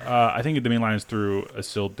Anarion? I think the main line is through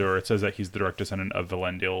Isildur. It says that he's the direct descendant of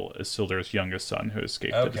Valendil, Isildur's youngest son, who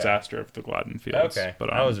escaped the disaster of the Gladden Fields. Okay,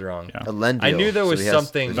 but I was wrong. Yeah. Elendil. I knew there was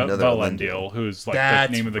something. Valendil, who's the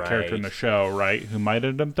name of the character in the show, right? Who might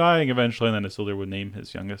end up dying eventually, and then Isildur would name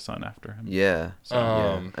his youngest son after him. Yeah. So,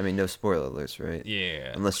 I mean, no spoiler alerts, right?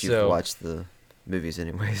 Yeah. Unless you've watched the movies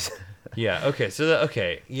anyways. Yeah.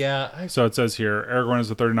 Okay. Yeah. So it says here, Aragorn is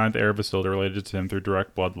the 39th heir of Isildur, related to him through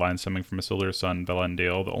direct bloodline stemming from Isildur's son,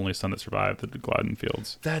 Belendil, the only son that survived the Gladden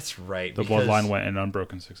Fields. That's right. The bloodline went in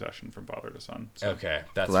unbroken succession from father to son. So. Okay,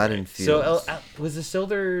 that's Gladden right. Fields. So was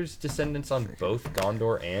Isildur's descendants on both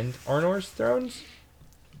Gondor and Arnor's thrones?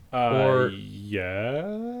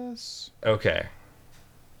 Yes. Okay.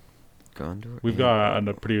 Gondor. We've got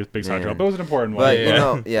a pretty big side Man. job. But it was an important one.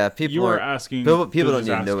 But Yeah. people you were aren't- asking. people the don't need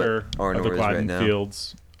to know what disaster of Arnor the is Gladden right now.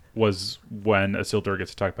 Fields was when Isildur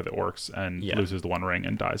gets attacked by the orcs and Yeah. loses the One Ring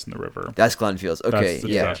and dies in the river. That's Glenfields. Okay, That's the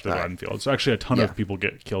yeah. disaster of alright. Gladden Fields. So actually, a ton Yeah. of people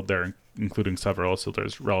get killed there, including several of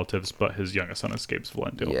Isildur's relatives. But his youngest son escapes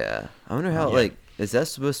Valendil. Yeah. I wonder how, Yeah. like, is that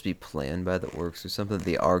supposed to be planned by the orcs or something?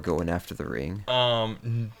 They are going after the ring?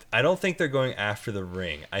 I don't think they're going after the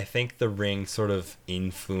ring. I think the ring sort of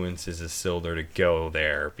influences Isildur to go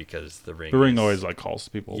there because the ring. The ring is- always like calls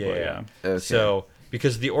people. But yeah. Okay. So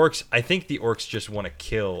because the orcs, I think the orcs just want to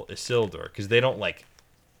kill Isildur because they don't like.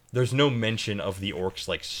 There's no mention of the orcs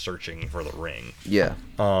like searching for the ring. Yeah.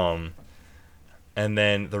 And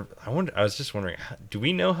then I was just wondering, do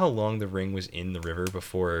we know how long the ring was in the river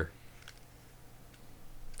before?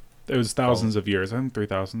 It was thousands of years. I think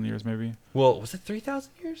 3,000 years maybe. Well, was it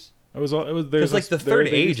 3,000 years? It was. There's Because like the third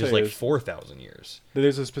age is like 4,000 years.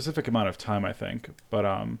 There's a specific amount of time, I think, but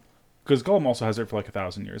because Gollum also has it for like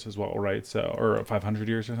 1,000 years as well, right? So or 500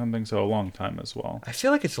 years or something, so a long time as well. I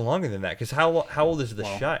feel like it's longer than that because how old is the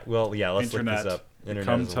Shire? Well, yeah, let's look Internet. this up. Internet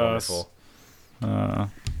Come is to us.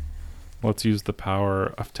 wonderful. Let's use the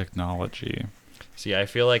power of technology. See, I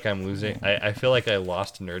feel like I'm losing. I feel like I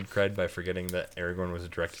lost nerd cred by forgetting that Aragorn was a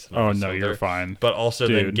direct son Oh of no, you're Isildur, fine. But also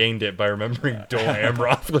then Dude. gained it by remembering Dol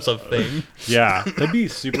Amroth was a thing. Yeah, that'd be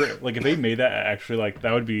super. Like if they made that actually, like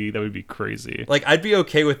that would be crazy. Like I'd be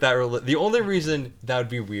okay with that. The only reason that would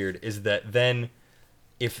be weird is that then,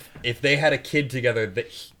 if they had a kid together,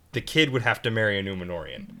 the kid would have to marry a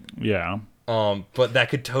Numenorian. Yeah. But that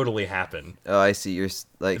could totally happen. Oh, I see. You're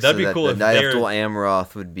like That'd so be that cool the if Knight they're- of Dol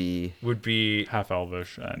Amroth would be Would be Half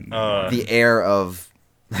elvish and the heir of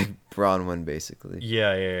like Bronwyn, basically.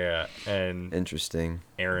 yeah, and Interesting.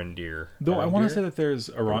 Arondir. though I want to Arondir? say that there's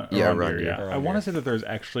Yeah, Arondir, yeah. I want to Arondir. say that there's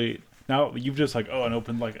actually now you've just like and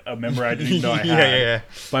opened like a memory I didn't even know I had. yeah.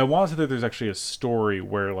 But I want to say that there's actually a story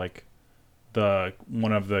where like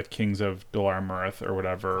one of the kings of Dol Amroth or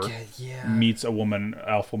whatever Yeah. meets a woman,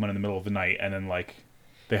 elf woman in the middle of the night, and then like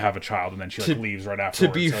they have a child, and then she like leaves right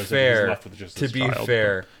afterwards. To be so it's like he's fair, left with just this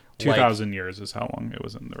child. 2,000 years is how long it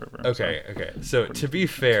was in the river. Okay. So to be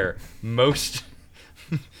fair, most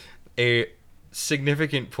a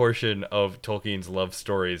significant portion of Tolkien's love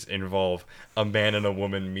stories involve a man and a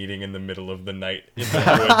woman meeting in the middle of the night in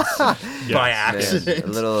the woods by Man, accident. a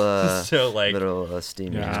little So, like-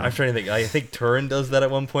 steamy. Yeah. I'm trying to think. I think Turin does that at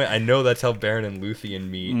one point. I know that's how Beren and Luthien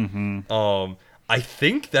meet. Mm-hmm. I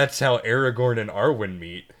think that's how Aragorn and Arwen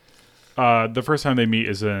meet. The first time they meet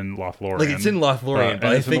is in Lothlorien. Like it's in Lothlorien, but and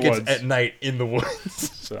I it's in think the it's woods. at night in the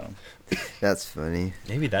woods. So, That's funny.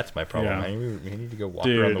 Maybe that's my problem. Yeah. I need to go walk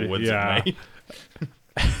around the Dude, woods yeah. at night.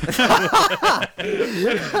 Cut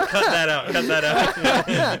that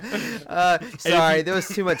out. Sorry, there was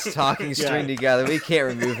too much talking string together. We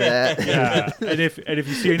can't remove that. yeah, and if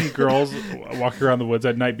you see any girls walking around the woods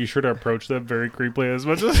at night, be sure to approach them very creepily as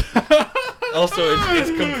much as. Also, it's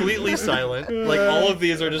completely silent. Like all of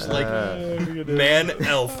these are just like man,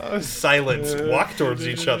 elf, silence, walk towards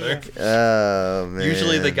each other. Oh man.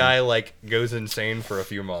 Usually the guy like goes insane for a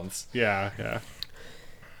few months. Yeah.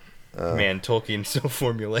 Man, Tolkien's so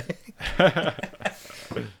formulaic.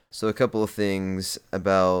 So a couple of things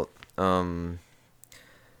about because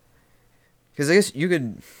I guess you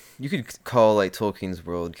could call like Tolkien's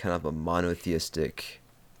world kind of a monotheistic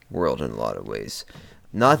world in a lot of ways.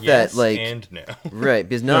 Not Yes that like and no. right,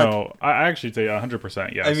 because not No, I actually say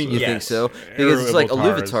 100%. Yes. I mean, you yes. think so? Because it's like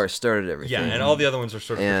Iluvatar Iluvatar started everything. Yeah, and all the other ones are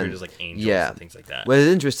sort of And- portrayed as like angels yeah. and things like that. What is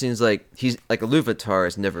interesting is like he's like Iluvatar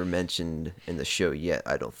is never mentioned in the show yet.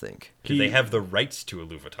 I don't think. Because they have the rights to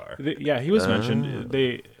Iluvatar. Yeah, he was mentioned.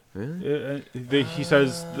 He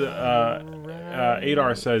says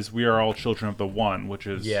Adar says we are all children of the One, which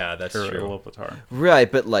is Yeah, that's true. Iluvatar.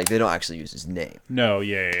 Right, but like they don't actually use his name. No,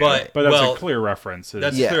 yeah. But- that's well, a clear reference.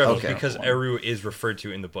 That's Yeah, clear okay. because Eru is referred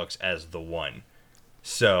to in the books as the One.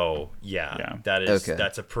 So Yeah. that is Okay.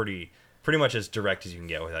 that's a pretty much as direct as you can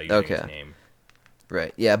get without using his Okay. name.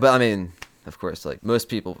 Right. Yeah, but I mean, of course, like most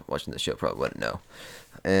people watching the show probably wouldn't know.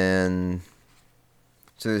 And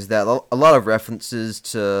so there's that. A lot of references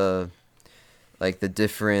to like the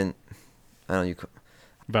different. I don't know.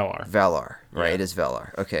 Valar. Valar, right? Yeah. It is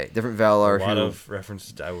Valar. Okay, different Valar. A lot who, of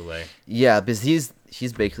references to Aule. yeah, because he's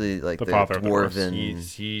basically like The the father of the dwarves.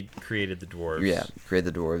 dwarven. He created the dwarves. Yeah,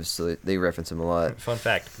 created the dwarves, so they reference him a lot. Fun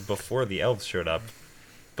fact: before the elves showed up,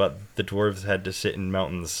 but the dwarves had to sit in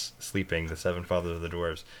mountains sleeping. The seven fathers of the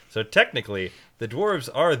dwarves. So technically, the dwarves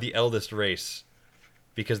are the eldest race,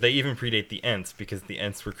 because they even predate the Ents, because the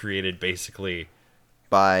Ents were created basically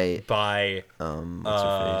By by what's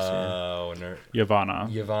her face?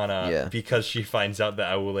 Yavanna. Yavanna, Yeah. because she finds out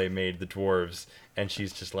that Aule made the dwarves, and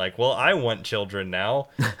she's just like, well, I want children now.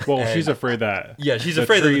 Well, And- she's afraid that Yeah, she's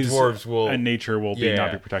afraid that the trees dwarves will and nature will Yeah.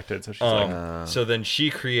 not be protected. So she's like, so then she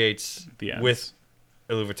creates The Ents. with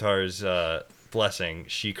Iluvatar's blessing.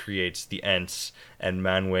 She creates the Ents, and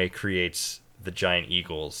Manwë creates the giant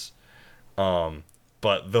eagles.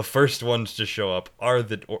 But the first ones to show up are not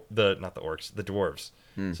the orcs, the dwarves.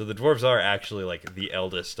 So the dwarves are actually like the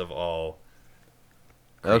eldest of all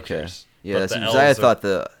Okay, creatures. yeah, But that's the because I elves are- thought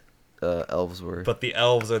the elves were. But the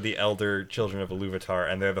elves are the elder children of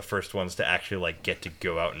Iluvatar, and they're the first ones to actually like get to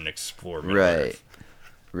go out and explore Middle-earth.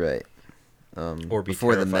 Right. Or be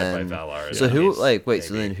before the terrified men. by Valar. as So the who case so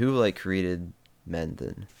may be. then who created men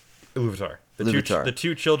then? Iluvatar. Iluvatar. The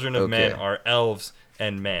two children of men Okay. are elves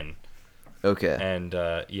and men. Okay. And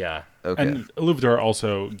yeah. Okay. and Iluvatar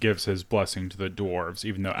also gives his blessing to the dwarves,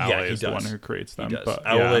 even though Yeah, Aule he is the does. one who creates He them. does. But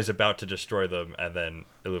Aule yeah. is about to destroy them, and then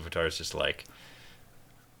Iluvatar is just like,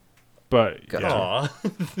 But Gotcha. yeah.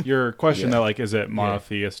 aw. Your question Yeah. that like is it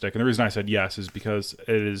monotheistic, and the reason I said yes is because it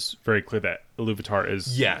is very clear that Iluvatar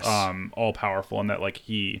is Yes. all powerful, and that like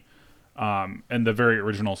he in the very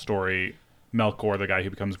original story, Melkor, the guy who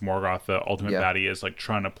becomes Morgoth, the ultimate Yeah. baddie, is like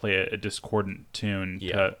trying to play a discordant tune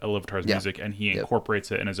Yeah. to Iluvatar's Yeah. music, and he Yep.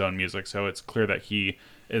 incorporates it in his own music. So it's clear that he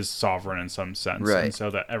is sovereign in some sense, Right. and so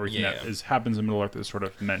that everything that Yeah. happens in Middle Earth is sort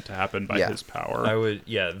of meant to happen by Yeah. his power. I would,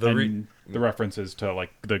 yeah. And the references to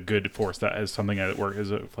like the good force that is something that work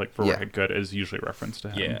is like for Yeah. good is usually referenced to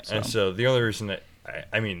him. Yeah, and so the only reason that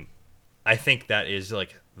I mean, I think that is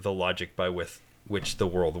like the logic by which the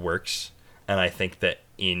world works, and I think that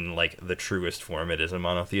in like the truest form, it is a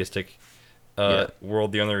monotheistic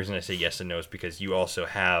world. The only reason I say yes and no is because you also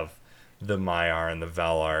have the Maiar and the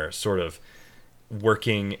Valar sort of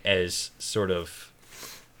working as sort of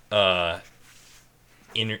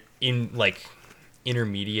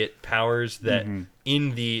intermediate powers that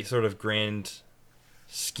in the sort of grand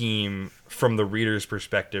scheme from the reader's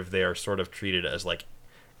perspective they are sort of treated as like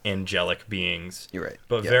angelic beings. You're right.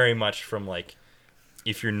 But Yeah. very much from like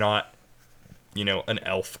if you're not an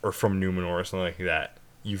elf or from Numenor or something like that,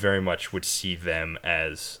 you very much would see them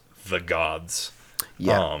as the gods.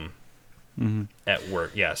 Yeah. At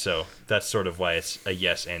work. Yeah, so that's sort of why it's a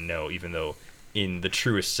yes and no, even though in the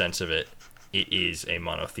truest sense of it, it is a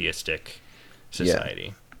monotheistic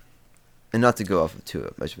society. And not to go off of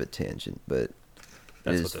too much of a tangent, but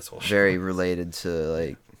That's it what is this whole show very related to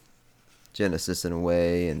like Genesis in a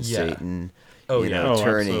way, and Yeah. Satan, Oh, you yeah. know, Oh,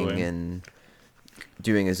 turning absolutely. and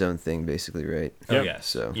doing his own thing, basically, right? Oh, Yep. yes.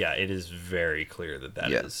 So- Yeah, it is very clear that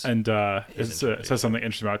Yeah. is. And it His says something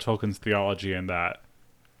interesting about Tolkien's theology in that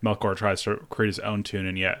Melkor tries to create his own tune,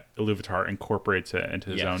 and yet Iluvatar incorporates it into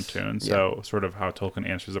his own Yes. tune. So sort of how Tolkien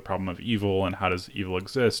answers the problem of evil and how does evil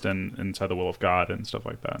exist and inside the will of God and stuff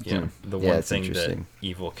like that. Yeah, the Yeah, one it's thing that interesting.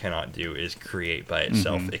 evil cannot do is create by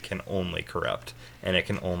itself. Mm-hmm. It can only corrupt, and it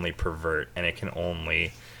can only pervert, and it can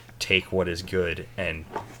only take what is good and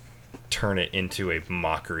turn it into a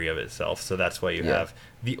mockery of itself. So that's why you Yeah. have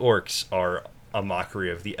the orcs are a mockery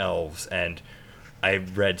of the elves, and I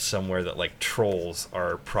read somewhere that like trolls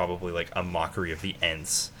are probably like a mockery of the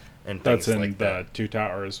Ents and things That's in like the that. Two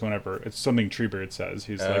Towers. Whenever it's something Treebeard says,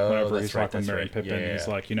 he's like, Oh, whenever that's he's right, talking with that's Merry right. and Pippin, Yeah, he's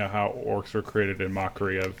yeah. like, you know how orcs were created in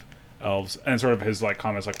mockery of elves, and sort of his like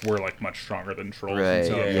comments like we're like much stronger than trolls, and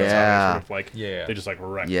so Right, that's how yeah. they sort of like Yeah. they just like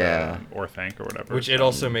wreck Yeah. Orthanc or whatever. Which it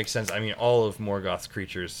also makes sense. I mean, all of Morgoth's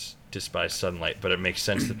creatures despise sunlight, but it makes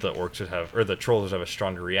sense that the orcs would have, or the trolls would have a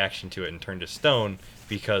stronger reaction to it and turn to stone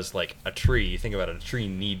because, like, a tree, you think about it, a tree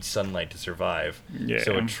needs sunlight to survive. Yeah.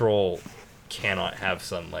 So a troll cannot have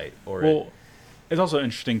sunlight. Or Well, it's also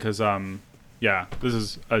interesting because yeah, this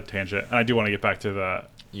is a tangent, and I do want to get back to the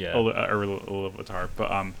Yeah. Iluvatar, but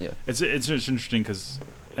Yeah. it's just interesting because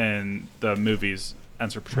in the movies,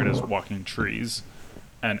 Ents are portrayed as walking trees,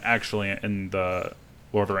 and actually in the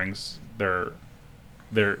Lord of the Rings, they're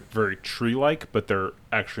very tree-like, but they're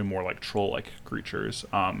actually more like troll-like creatures,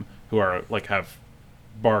 who are like have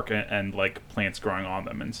bark and like plants growing on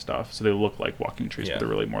them and stuff. So they look like walking trees, Yeah. but they're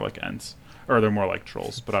really more like Ents, or they're more like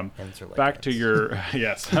trolls. But Ents are like back to Ents. your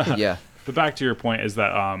yes, Yeah. But back to your point is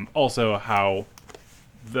that also how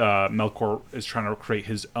the Melkor is trying to create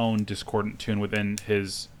his own discordant tune within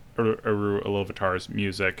his Eru Iluvatar's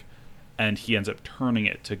music, and he ends up turning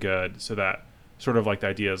it to good, so that sort of like the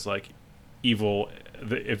idea is like evil.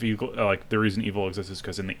 If evil, like the reason evil exists is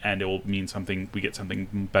because in the end it will mean something. We get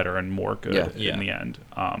something better and more good in the end.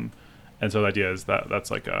 And so the idea is that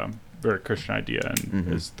that's like a very Christian idea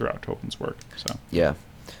and is throughout Tolkien's work. So yeah.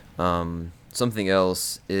 Something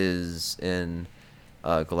else is in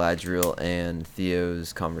Galadriel and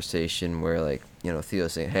Theo's conversation where, like, you know,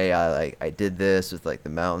 Theo's saying, hey, I did this with, like, the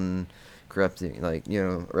mountain corrupting, like, you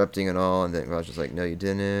know, erupting and all, and then Galadriel's like, no, you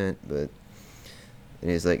didn't, but, and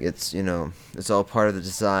he's like, it's, you know, it's all part of the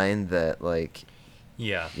design that, like,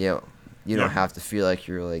 you know, you don't have to feel like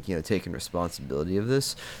you're, like, you know, taking responsibility of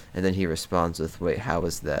this. And then he responds with, wait, how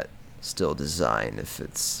is that still design if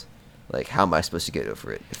it's, like, how am I supposed to get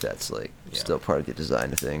over it if that's, like, still part of the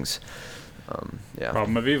design of things?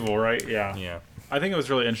 Problem of evil, right? Yeah. I think it was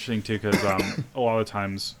really interesting too because a lot of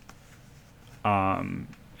times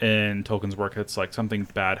in Tolkien's work, it's like something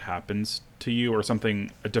bad happens to you or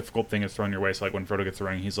a difficult thing is thrown your way. So like when Frodo gets the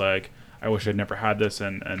ring, he's like, I wish I'd never had this,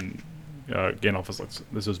 and Gandalf is like,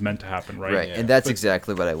 this was meant to happen, right? Right, and that's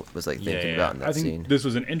exactly what I was like thinking about in that scene. I think this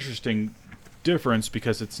was an interesting difference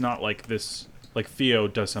because it's not like this, like Theo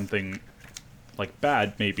does something like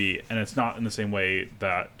bad maybe, and it's not in the same way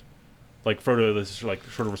that like Frodo, this like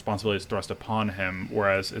sort of responsibility is thrust upon him,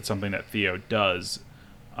 whereas it's something that Theo does.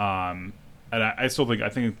 And I still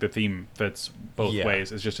think the theme fits both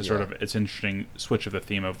ways. It's just a sort of it's interesting switch of the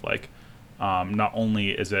theme of like not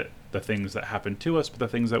only is it the things that happen to us, but the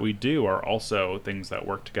things that we do are also things that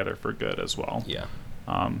work together for good as well. Yeah.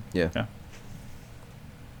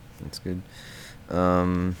 That's good.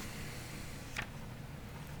 I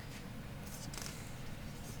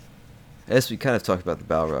guess we kind of talked about the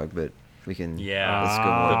Balrog, but we can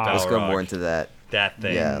let's go more into that. That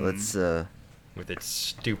thing. Yeah, let's with its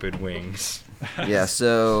stupid wings. Yeah,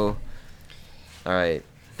 so all right.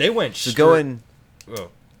 They went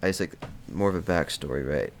I just like more of a backstory,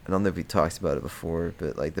 right? I don't know if we talked about it before,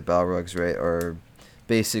 but like the Balrogs, right, are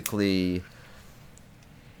basically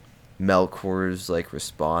Melkor's like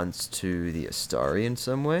response to the Astari in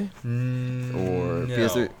some way, or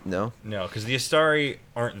because no, because the Astari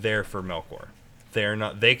aren't there for Melkor. They're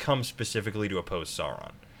not. They come specifically to oppose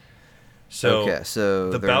Sauron. So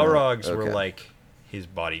the Balrogs were like his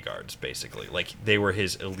bodyguards, basically. Like they were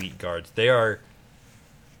his elite guards. They are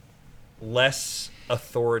less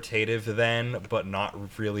authoritative than, but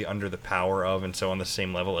not really under the power of, and so on the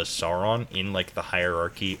same level as Sauron in like the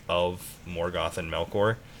hierarchy of Morgoth and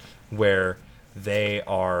Melkor, where they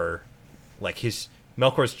are like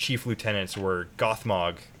Melkor's chief lieutenants were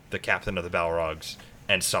Gothmog, the captain of the Balrogs,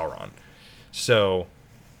 and Sauron. So,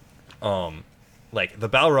 like the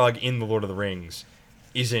Balrog in the Lord of the Rings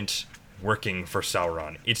isn't working for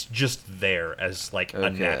Sauron. It's just there as like a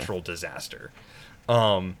natural disaster.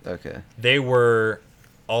 They were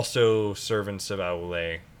also servants of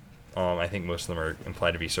Aule. I think most of them are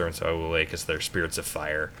implied to be servants of Aule because they're spirits of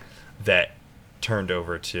fire that turned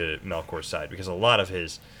over to Melkor's side, because a lot of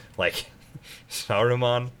his, like,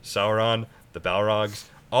 Sauron, the Balrogs,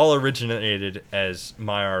 all originated as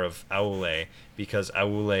Maiar of Aule, because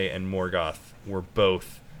Aule and Morgoth were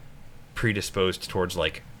both predisposed towards,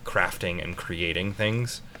 like, crafting and creating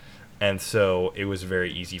things, and so it was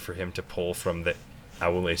very easy for him to pull from the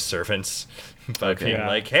Aule's servants by being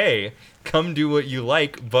like, hey, come do what you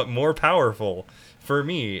like, but more powerful for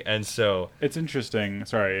me. And so it's interesting.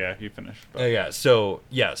 Sorry, you finished. So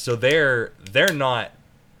they're not.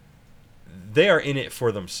 They are in it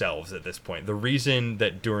for themselves at this point. The reason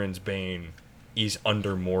that Durin's Bane is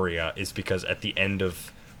under Moria is because at the end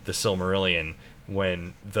of the Silmarillion,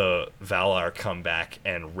 when the Valar come back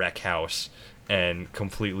and wreck house and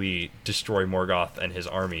completely destroy Morgoth and his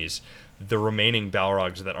armies, the remaining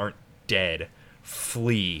Balrogs that aren't dead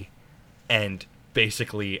flee and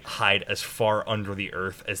basically hide as far under the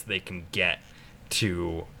earth as they can get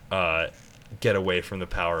to get away from the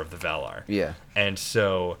power of the Valar. Yeah. And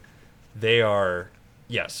so they are...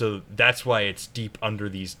 Yeah, so that's why it's deep under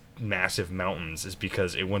these massive mountains, is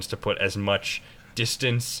because it wants to put as much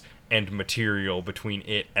distance and material between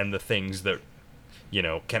it and the things that, you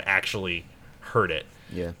know, can actually hurt it.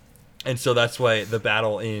 Yeah. And so that's why the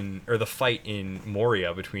fight in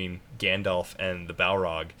Moria between Gandalf and the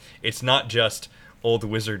Balrog, it's not just old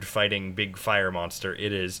wizard fighting big fire monster.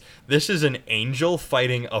 This is an angel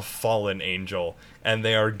fighting a fallen angel, and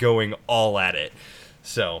they are going all at it.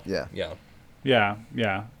 So yeah.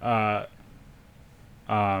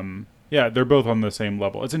 They're both on the same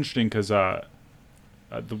level. It's interesting because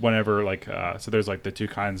whenever so there's like the two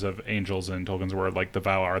kinds of angels in Tolkien's world, like the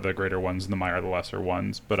Valar are the greater ones and the Maiar are the lesser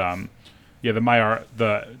ones. But the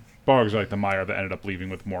Balrogs are like the Maiar that ended up leaving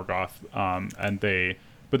with Morgoth,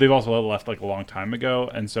 but they've also left like a long time ago,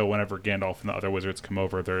 and so whenever Gandalf and the other wizards come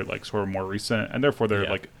over, they're like sort of more recent, and therefore they're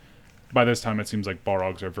like, by this time it seems like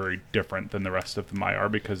Balrogs are very different than the rest of the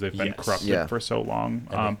Maiar because they've been corrupted for so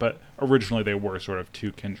long. But originally they were sort of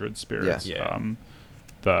two kindred spirits.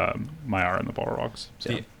 The Maiar and the Balrogs.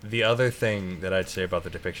 So. The other thing that I'd say about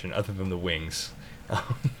the depiction, other than the wings,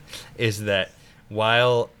 is that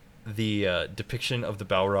while the depiction of the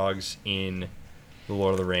Balrogs in the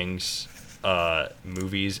Lord of the Rings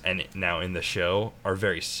movies and now in the show are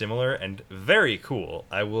very similar and very cool,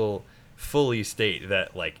 I will fully state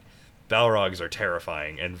that like Balrogs are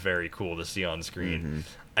terrifying and very cool to see on screen. Mm-hmm.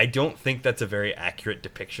 I don't think that's a very accurate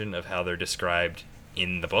depiction of how they're described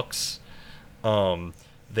in the books.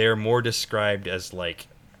 They're more described as like,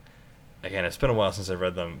 again, it's been a while since I've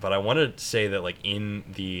read them, but I want to say that like in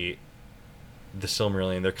the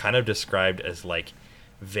Silmarillion, they're kind of described as like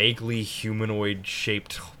vaguely humanoid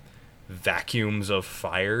shaped vacuums of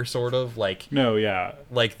fire, sort of like. No, yeah,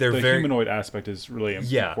 like they're the very humanoid aspect is really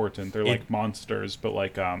important. They're like monsters, but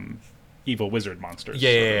like evil wizard monsters.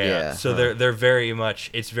 Yeah. So they're very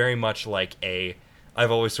much. It's very much like a. I've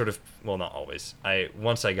always sort of, well, not always.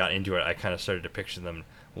 Once I got into it, I kind of started to picture them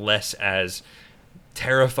less as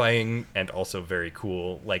terrifying and also very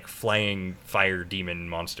cool, like flying fire demon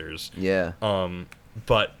monsters. Yeah.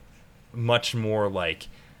 But much more like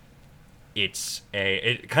it's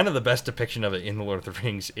kind of the best depiction of it in The Lord of the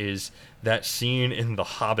Rings is that scene in The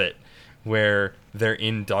Hobbit where they're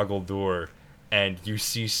in Dol Guldur and you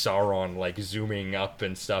see Sauron like zooming up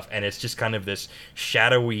and stuff, and it's just kind of this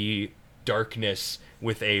shadowy darkness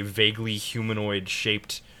with a vaguely humanoid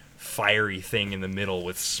shaped fiery thing in the middle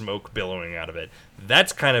with smoke billowing out of it.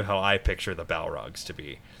 That's kind of how I picture the Balrogs to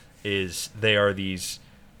be. Is they are these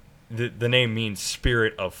the name means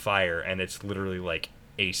spirit of fire, and it's literally like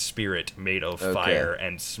a spirit made of fire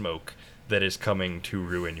and smoke that is coming to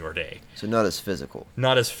ruin your day. So not as physical.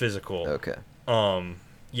 Not as physical. Okay.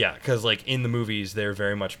 Yeah, because like in the movies they're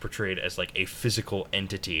very much portrayed as like a physical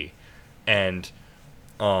entity, and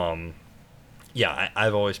yeah,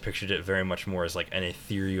 I've always pictured it very much more as like an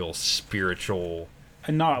ethereal, spiritual,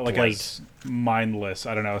 and not like as mindless.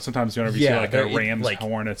 I don't know. Sometimes whenever you see like a ram's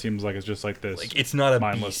horn, it seems like it's just like this. Like it's not a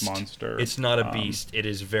mindless beast. Monster. It's not a beast. It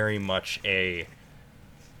is very much an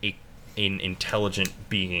intelligent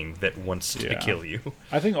being that wants to kill you.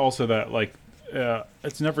 I think also that like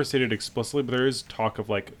it's never stated explicitly, but there is talk of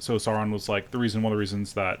like, so Sauron was like one of the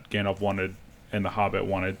reasons that Gandalf wanted and the Hobbit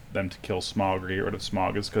wanted them to kill Smaug or get rid of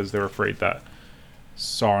Smaug is because they were afraid that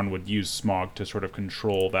Sauron would use Smaug to sort of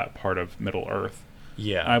control that part of Middle Earth.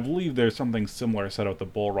 Yeah. And I believe there's something similar said with the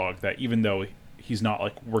Balrog, that even though he's not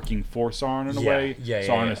like working for Sauron in a way,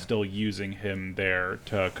 Sauron is still using him there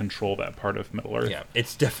to control that part of Middle Earth. Yeah,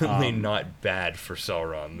 it's definitely not bad for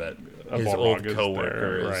Sauron that his old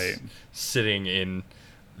co-worker is sitting in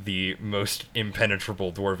the most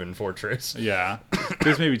impenetrable dwarven fortress. Yeah.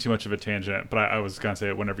 This may be too much of a tangent, but I was going to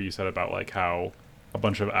say, whenever you said about like how a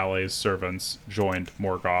bunch of Alei's servants joined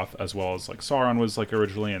Morgoth, as well as like Sauron was like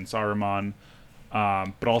originally in Saruman,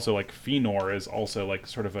 but also like Fëanor is also like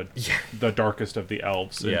sort of the darkest of the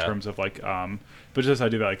elves in terms of like but just this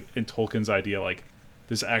idea that like in Tolkien's idea, like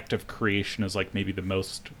this act of creation is like maybe the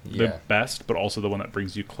best, but also the one that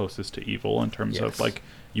brings you closest to evil in terms of like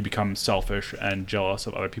you become selfish and jealous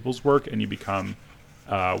of other people's work, and you become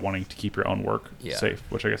wanting to keep your own work safe,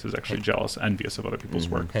 which I guess is actually jealous, envious of other people's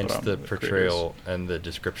work. Hence the portrayal and the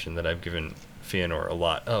description that I've given Fëanor a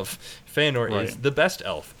lot of. Fëanor is the best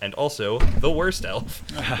elf and also the worst elf.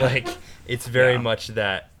 Like, it's very much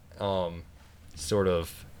that sort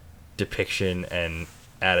of depiction and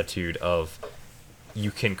attitude of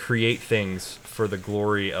you can create things for the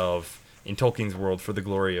glory of, in Tolkien's world, for the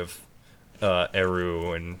glory of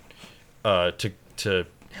Eru and to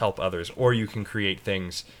help others, or you can create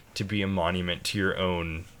things to be a monument to your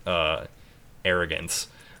own arrogance,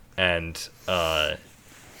 and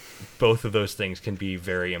both of those things can be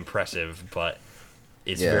very impressive, but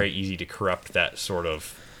it's very easy to corrupt that sort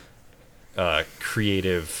of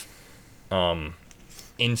creative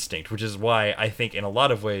instinct, which is why I think in a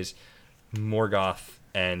lot of ways Morgoth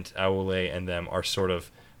and Aule and them are sort of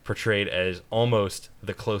portrayed as almost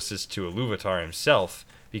the closest to Ilúvatar himself,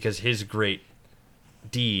 because his great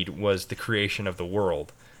deed was the creation of the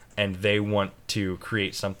world, and they want to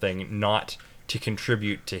create something not to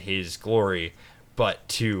contribute to his glory, but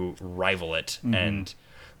to rival it and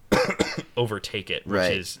overtake it, which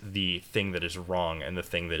is the thing that is wrong and the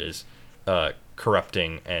thing that is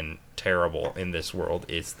corrupting and terrible in this world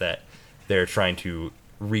is that they're trying to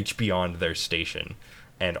reach beyond their station,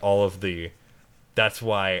 and that's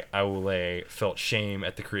why Aule felt shame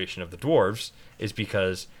at the creation of the dwarves, is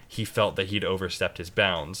because he felt that he'd overstepped his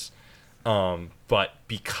bounds. But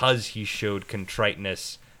because he showed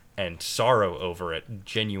contriteness and sorrow over it,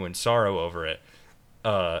 genuine sorrow over it,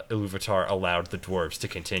 Iluvatar allowed the dwarves to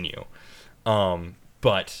continue.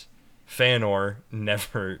 But Feanor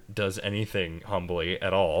never does anything humbly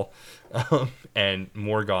at all. And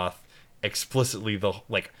Morgoth explicitly,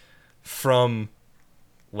 from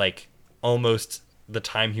almost the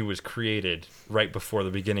time he was created, right before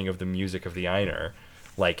the beginning of the music of the Ainur,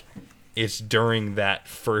 it's during that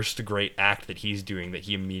first great act that he's doing that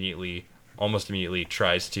he almost immediately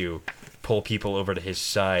tries to pull people over to his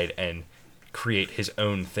side and create his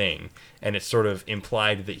own thing. And it's sort of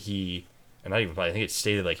implied that not even implied, I think it's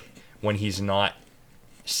stated when he's not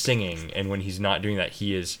singing and when he's not doing that,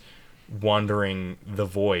 he is wandering the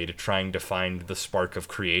void trying to find the spark of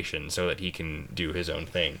creation so that he can do his own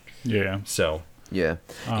thing. Yeah. So. Yeah.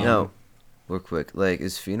 Real quick,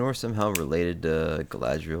 is Fëanor somehow related to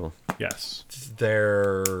Galadriel? Yes.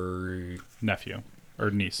 Their nephew or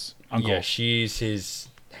niece, uncle. Yeah, she's his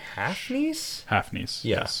half niece. Half niece.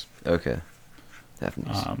 Yeah. Yes. Okay. Half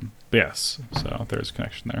niece. Yes. So there's a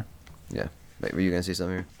connection there. Yeah. Wait, were you gonna say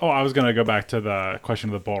something here? Oh, I was gonna go back to the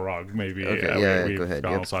question of the Balrog. Maybe. Okay. We go ahead. got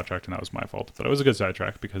a little sidetracked, and that was my fault. But it was a good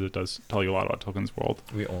sidetrack because it does tell you a lot about Tolkien's world.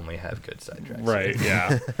 We only have good sidetracks. Right.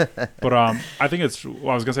 Yeah. But I think I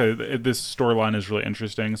was gonna say this storyline is really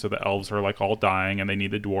interesting. So the elves are all dying, and they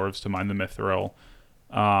need the dwarves to mine the mithril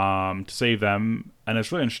to save them. And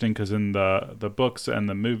it's really interesting because in the books and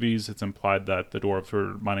the movies, it's implied that the dwarves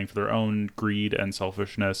were mining for their own greed and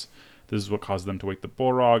selfishness. This is what caused them to wake the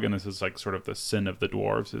Balrog, and this is sort of the sin of the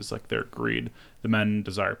dwarves is their greed. The men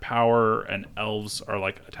desire power, and elves are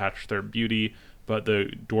attached to their beauty, but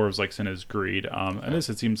the dwarves' sin is greed. And this,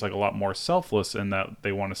 it seems a lot more selfless in that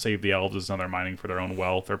they want to save the elves, and they're mining for their own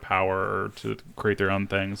wealth or power or to create their own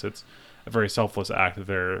things. It's a very selfless act that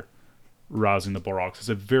they're rousing the Balrogs. It's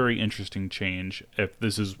a very interesting change if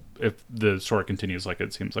the story continues like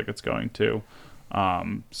it seems like it's going to.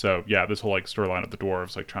 So yeah, this whole storyline of the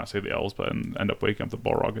dwarves trying to save the elves but end up waking up the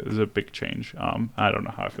Balrog is a big change. I don't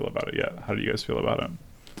know how I feel about it yet. How do you guys feel about it?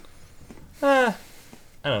 I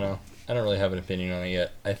don't know. I don't really have an opinion on it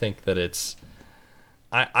yet. I think that it's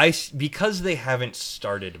because they haven't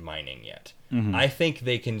started mining yet. Mm-hmm. I think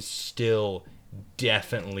they can still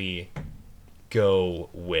definitely go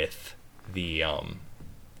with the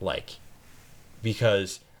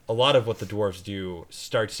because a lot of what the dwarves do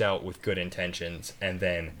starts out with good intentions, and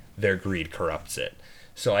then their greed corrupts it.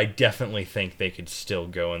 So I definitely think they could still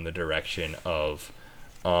go in the direction of,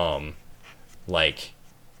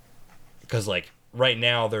 because right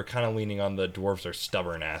now they're kind of leaning on the dwarves are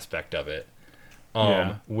stubborn aspect of it,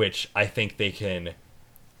 which I think they can.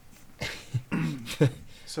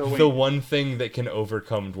 So the one thing that can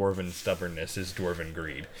overcome dwarven stubbornness is dwarven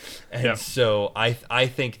greed. And so I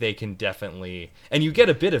think they can definitely... And you get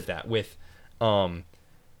a bit of that with... I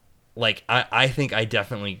think I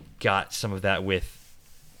definitely got some of that with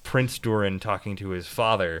Prince Durin talking to his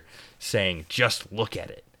father, saying, just look at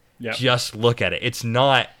it. Yep. Just look at it. It's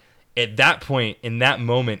not... At that point, in that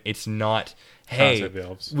moment, it's not, hey,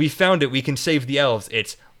 we found it, we can save the elves.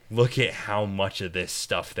 It's... Look at how much of this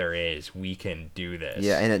stuff there is. We can do this.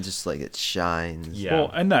 Yeah, and it just it shines. Yeah.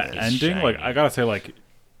 Well, and that ending, shiny. I gotta say,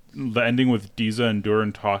 the ending with Disa and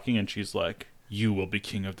Durin talking, and she's like, "You will be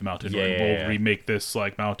king of the mountain. We'll remake this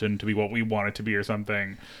mountain to be what we want it to be, or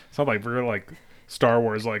something." It's not we're Star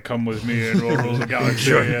Wars, come with me and we'll rule the galaxy.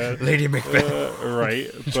 Sure. Lady Macbeth.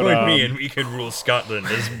 Right. Join me and we can rule Scotland.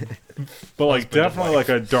 But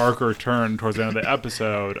definitely a darker turn towards the end of the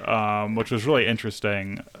episode, which was really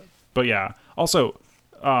interesting. But yeah, also,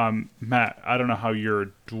 Matt, I don't know how your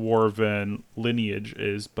dwarven lineage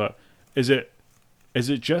is, but is it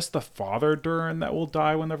just the father Durin that will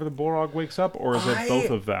die whenever the Balrog wakes up, or is it both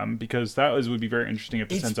of them? Because would be very interesting if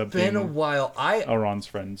this ends up being a while. Elrond's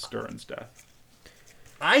friend Durin's death.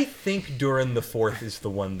 I think Durin the Fourth is the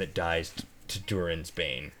one that dies to Durin's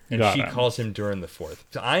bane, and she calls him Durin the Fourth.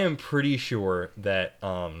 So I am pretty sure that.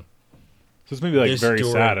 So it's maybe very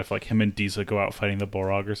Durin, sad if him and Disa go out fighting the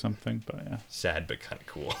Balrog or something. But yeah, sad but kind of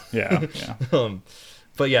cool. Yeah.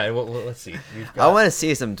 But yeah, let's see. I want to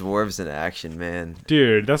see some dwarves in action, man.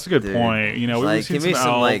 Dude, that's a good point. We've seen some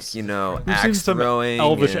elves. Axe throwing,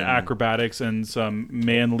 elvish acrobatics and some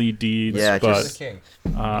manly deeds. Yeah, but Return of the King.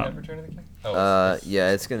 Return of the King.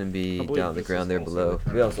 Yeah, it's gonna be I believe down on the this ground is there also below.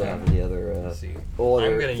 the We also have the other I'm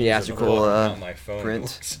older gonna theatrical use a book, not my phone.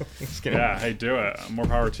 print. Yeah, hey, do it. More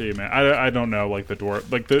power to you, man. I don't know, like, the door.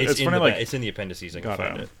 Like, it's funny, like... it's in the appendices. I can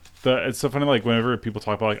find it. It's so funny, like, whenever people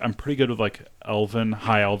talk about, like, I'm pretty good with, like,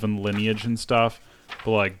 high elven lineage and stuff.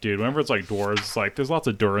 But, like, dude, whenever it's, like, dwarves, it's like, there's lots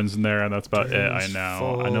of Durins in there, and that's about it, I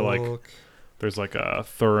know. I know, like, there's, like, a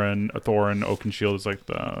Thorin, Oakenshield is, like,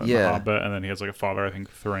 the Hobbit, and then he has, like, a father, I think,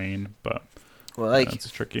 Thrain, but... Well, like... It's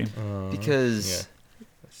tricky. Because...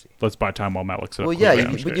 Let's buy time while Matt looks it up. Well, yeah,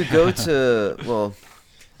 when you go to... Well,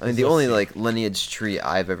 I mean, the only, like, lineage tree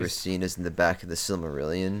I've ever seen is in the back of the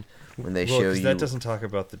Silmarillion, when they show you... that doesn't talk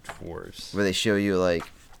about the dwarves. Where they show you, like...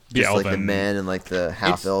 Just like the men and like the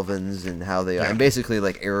half elvens and how they are, and basically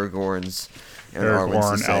like Aragorn's and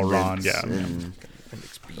Arwen's Elrond, and,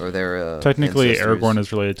 or their technically ancestors. Aragorn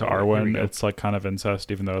is related to Arwen. It's like kind of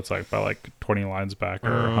incest, even though it's like by like 20 lines back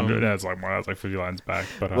or 100. It's like more, it's like 50 lines back.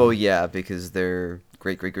 But well, yeah, because they're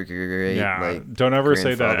great. Yeah, like, don't ever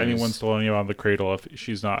say that anyone's stolen you out of the cradle if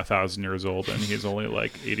she's not 1,000 years old and he's only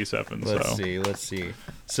like 87. Let's see.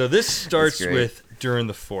 So this starts with Durin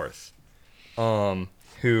the Fourth.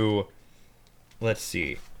 Who, let's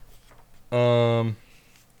see, 5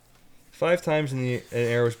 times an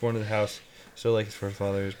heir was born to the house, so like his first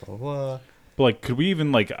father's blah blah blah. But like, could we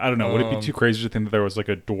even like, I don't know, would it be too crazy to think that there was like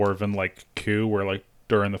a dwarven like coup where like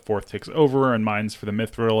Durin the Fourth takes over and mines for the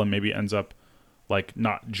Mithril and maybe ends up like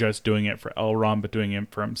not just doing it for Elrond but doing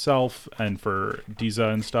it for himself and for Disa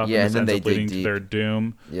and stuff. Yeah, and then ends up leading to their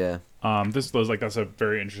doom. Yeah. This was like, that's a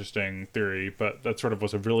very interesting theory, but that sort of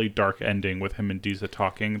was a really dark ending with him and Disa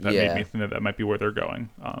talking that made me think that might be where they're going.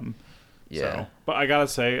 So, but I gotta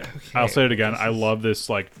say, I'll say it again. I love this,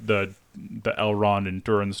 like the Elrond and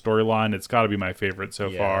Durin storyline. It's got to be my favorite so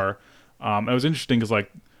far. It was interesting because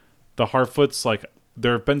like the Harfoots, like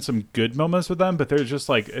there have been some good moments with them, but there's just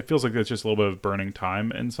like, it feels like there's just a little bit of burning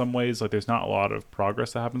time in some ways. Like there's not a lot of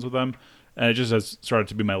progress that happens with them, and it just has started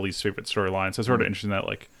to be my least favorite storyline. So it's sort of interesting that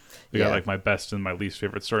like. We got like my best and my least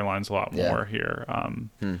favorite storylines a lot more here.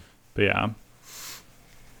 But yeah.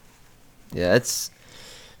 Yeah,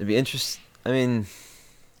 it'd be interesting. I mean,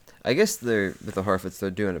 I guess with the Harfoots, they're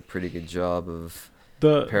doing a pretty good job of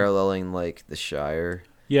paralleling like the Shire.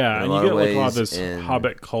 Yeah, and you get like a lot of this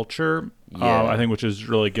Hobbit culture, I think, which is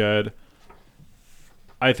really good.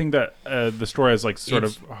 I think that the story has like sort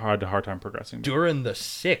of hard time progressing. Durin the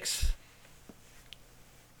Sixth.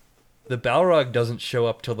 The Balrog doesn't show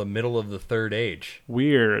up till the middle of the Third Age.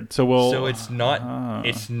 Weird. So it's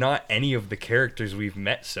not any of the characters we've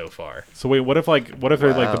met so far. So wait, what if they're like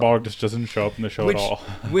the Balrog just doesn't show up in the show at all?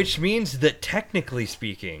 Which means that technically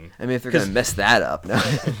speaking, I mean, if they're gonna mess that up,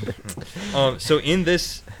 no. So in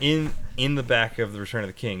the back of the Return of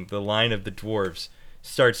the King, the line of the dwarves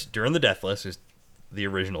starts Durin the Deathless, is the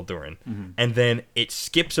original Durin, and then it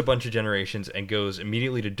skips a bunch of generations and goes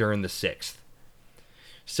immediately to Durin the Sixth.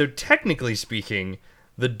 So technically speaking,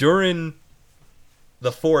 the Durin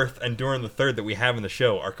the Fourth and Durin the Third that we have in the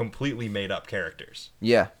show are completely made up characters.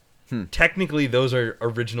 Yeah. Technically, those are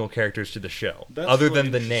original characters to the show, other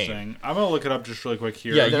than the name. I'm gonna look it up just really quick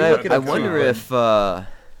here. Yeah, I wonder if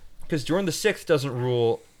because Durin the Sixth doesn't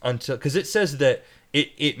rule until, because it says that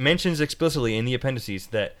it mentions explicitly in the appendices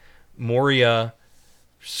that Moria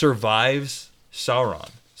survives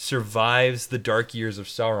Sauron, survives the dark years of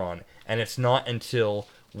Sauron, and it's not until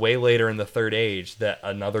way later in the Third Age that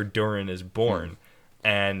another Durin is born,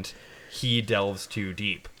 and he delves too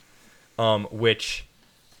deep. Which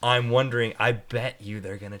I'm wondering, I bet you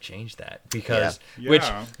they're gonna change that because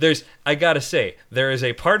I gotta say, there is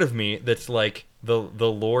a part of me that's like the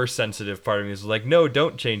lore sensitive part of me is like, no,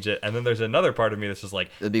 don't change it, and then there's another part of me that's just like,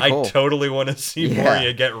 cool. I totally want to see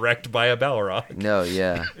Moria get wrecked by a Balrog. No,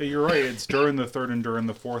 yeah, you're right. It's Durin the Third and Durin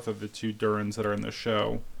the Fourth of the two Durins that are in the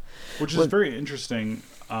show. Which is very interesting.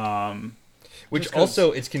 Which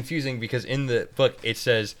also, it's confusing because in the book it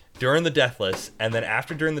says Durin the Deathless, and then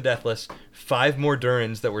after Durin the Deathless, 5 more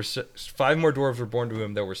Durins 5 more dwarves were born to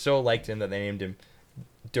him that were so like him that they named him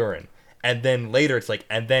Durin. And then later it's like,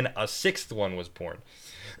 and then a 6th one was born.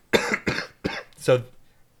 So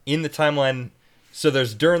in the timeline, so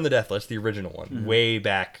there's Durin the Deathless, the original one, way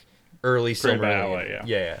back early Silmarillion.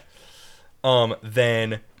 Yeah.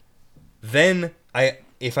 Then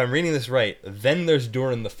if I'm reading this right, then there's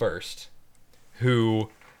Durin the First, who,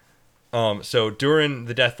 so Durin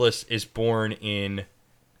the Deathless is born in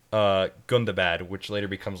Gundabad, which later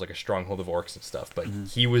becomes like a stronghold of orcs and stuff. But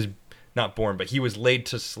he was not born, but he was laid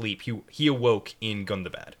to sleep. He awoke in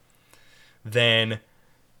Gundabad. Then,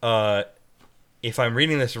 if I'm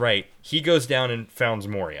reading this right, he goes down and founds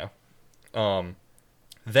Moria,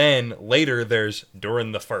 Then later there's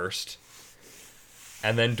Durin the First,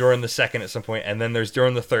 and then Durin the Second at some point, and then there's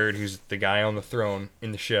Durin the Third, who's the guy on the throne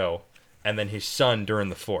in the show, and then his son Durin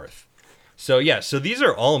the Fourth. So yeah, so these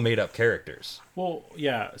are all made up characters. Well,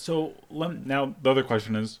 yeah. So now the other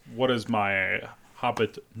question is, what is my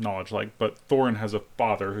Hobbit knowledge like? But Thorin has a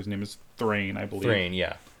father whose name is Thrain, I believe. Thrain,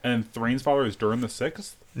 yeah. And Thrain's father is Durin the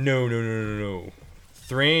Sixth? No.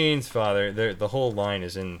 Thrain's father, the whole line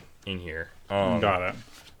is in here. Got it.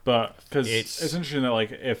 But because it's interesting that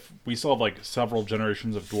like if we still have like several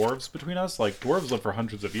generations of dwarves between us, like dwarves live for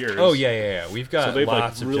hundreds of years. Oh yeah. We've got so they've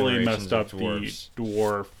lots like of really messed up of dwarves. the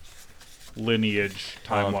dwarf lineage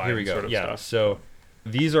timeline. Here we go. Sort of yeah. stuff. So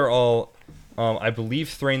these are all. I believe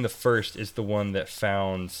Thrain the First is the one that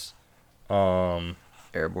founds.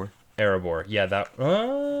 Erebor. Yeah. That.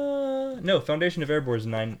 No. Foundation of Erebor is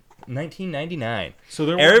 1999. So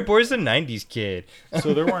there Erebor's a 90s kid.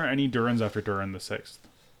 So there weren't any Durins after Durin the Sixth.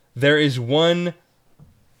 There is one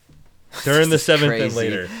Durin the Seventh crazy. and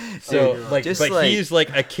later. So but he's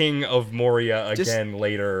like a king of Moria again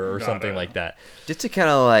later or something like that. Just to kind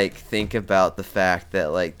of like think about the fact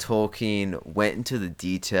that like Tolkien went into the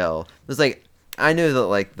detail. It was like I knew that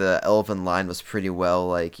like the elven line was pretty well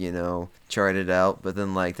like charted out, but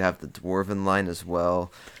then like to have the dwarven line as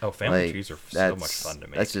well. Oh, family trees are so much fun to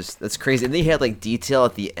make. That's crazy. And then he had like detail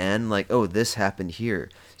at the end, like this happened here,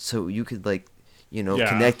 so you could like.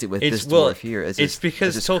 Connect it with this dwarf here. It's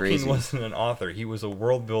because Tolkien crazy. wasn't an author. He was a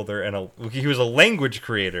world builder and he was a language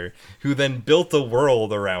creator who then built a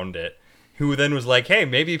world around it. Who then was like, hey,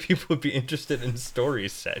 maybe people would be interested in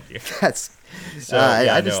stories set here. That's.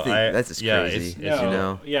 I just think that's just crazy.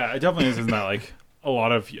 Yeah, it definitely isn't that like a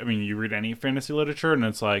lot of. I mean, you read any fantasy literature and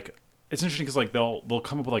it's like. It's interesting because like they'll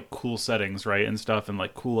come up with like cool settings, right, and stuff, and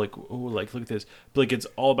like cool like look at this, but like it's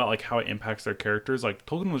all about like how it impacts their characters. Like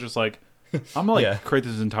Tolkien was just like. I'm gonna create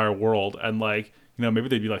this entire world and like maybe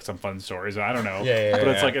they'd be like some fun stories. I don't know. But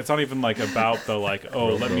it's like it's not even like about the like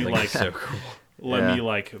let me like so cool. Let me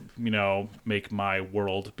like make my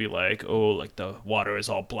world be like like the water is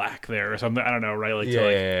all black there or something. I don't know, right? Like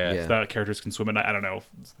so that characters can swim at night. I don't know,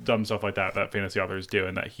 dumb stuff like that fantasy authors do,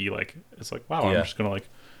 and that he like it's like wow, I'm just gonna like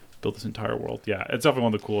build this entire world. Yeah, it's definitely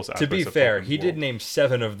one of the coolest aspects. To be fair, he did name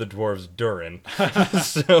 7 of the dwarves Durin.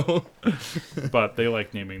 So, but they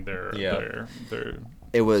like naming their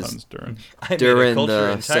it was sons Durin. Durin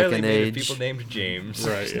the Second Age. People named James.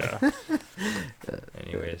 Right. Yeah.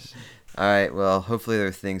 Anyways. All right. Well, hopefully there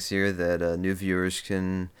are things here that new viewers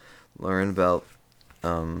can learn about.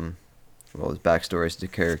 His backstories to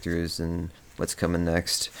characters and what's coming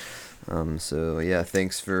next. So yeah,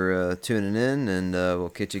 thanks for tuning in, and we'll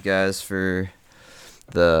catch you guys for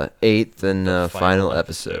the 8th and final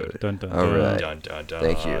episode. Dun, dun, all right, dun, dun, dun,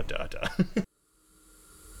 thank you. Dun, dun.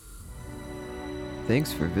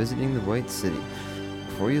 Thanks for visiting the White City.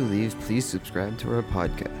 Before you leave, please subscribe to our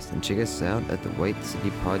podcast and check us out at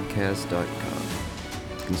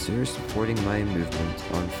thewhitecitypodcast.com. Consider supporting my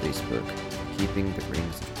movement on Facebook, Keeping the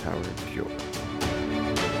Rings of Power Pure.